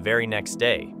arrested the very next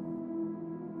day.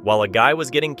 While a guy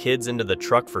was getting kids into the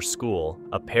truck for school,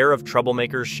 a pair of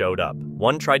troublemakers showed up.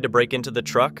 One tried to break into the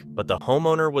truck, but the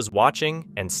homeowner was watching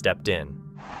and stepped in.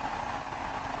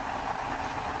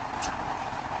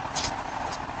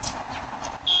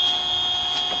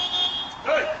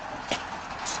 Hey!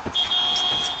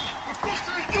 What the fuck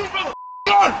are you doing, brother?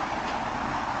 Gun!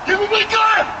 Give me my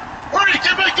gun! Hurry,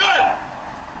 give me my gun!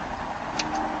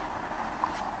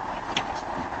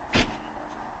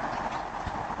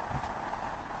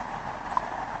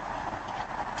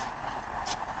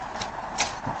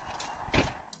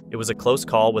 It was a close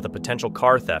call with a potential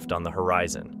car theft on the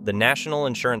horizon. The National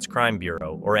Insurance Crime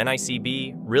Bureau, or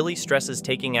NICB, really stresses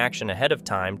taking action ahead of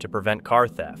time to prevent car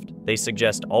theft. They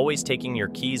suggest always taking your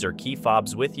keys or key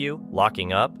fobs with you,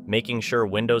 locking up, making sure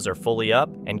windows are fully up,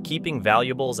 and keeping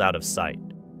valuables out of sight.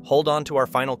 Hold on to our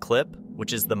final clip,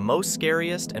 which is the most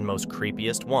scariest and most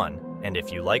creepiest one. And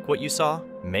if you like what you saw,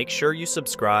 make sure you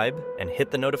subscribe and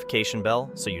hit the notification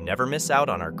bell so you never miss out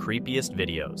on our creepiest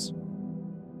videos.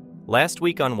 Last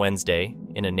week on Wednesday,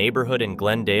 in a neighborhood in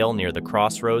Glendale near the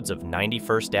crossroads of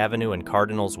 91st Avenue and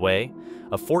Cardinals Way,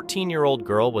 a 14-year-old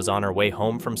girl was on her way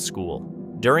home from school.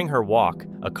 During her walk,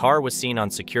 a car was seen on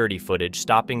security footage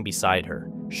stopping beside her.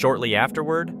 Shortly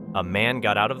afterward, a man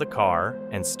got out of the car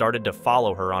and started to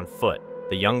follow her on foot.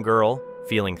 The young girl,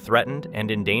 feeling threatened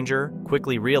and in danger,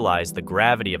 quickly realized the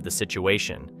gravity of the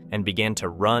situation and began to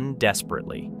run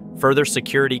desperately. Further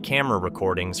security camera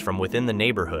recordings from within the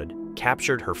neighborhood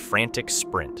captured her frantic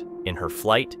sprint. In her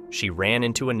flight, she ran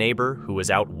into a neighbor who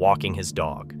was out walking his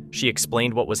dog. She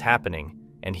explained what was happening,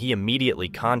 and he immediately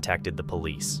contacted the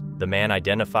police. The man,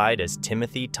 identified as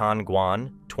Timothy Tan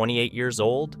Guan, 28 years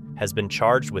old, has been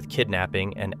charged with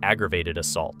kidnapping and aggravated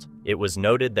assault. It was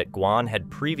noted that Guan had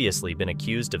previously been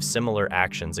accused of similar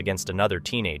actions against another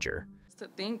teenager. To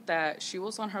think that she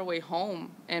was on her way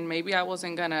home and maybe I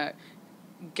wasn't gonna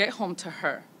get home to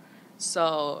her.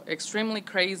 So extremely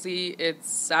crazy.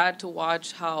 It's sad to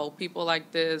watch how people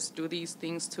like this do these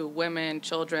things to women,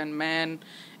 children, men.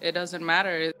 It doesn't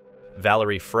matter.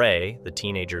 Valerie Frey, the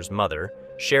teenager's mother,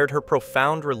 shared her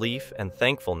profound relief and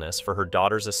thankfulness for her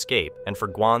daughter's escape and for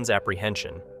Guan's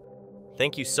apprehension.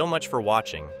 Thank you so much for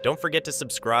watching. Don't forget to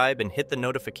subscribe and hit the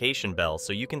notification bell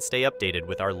so you can stay updated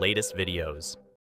with our latest videos.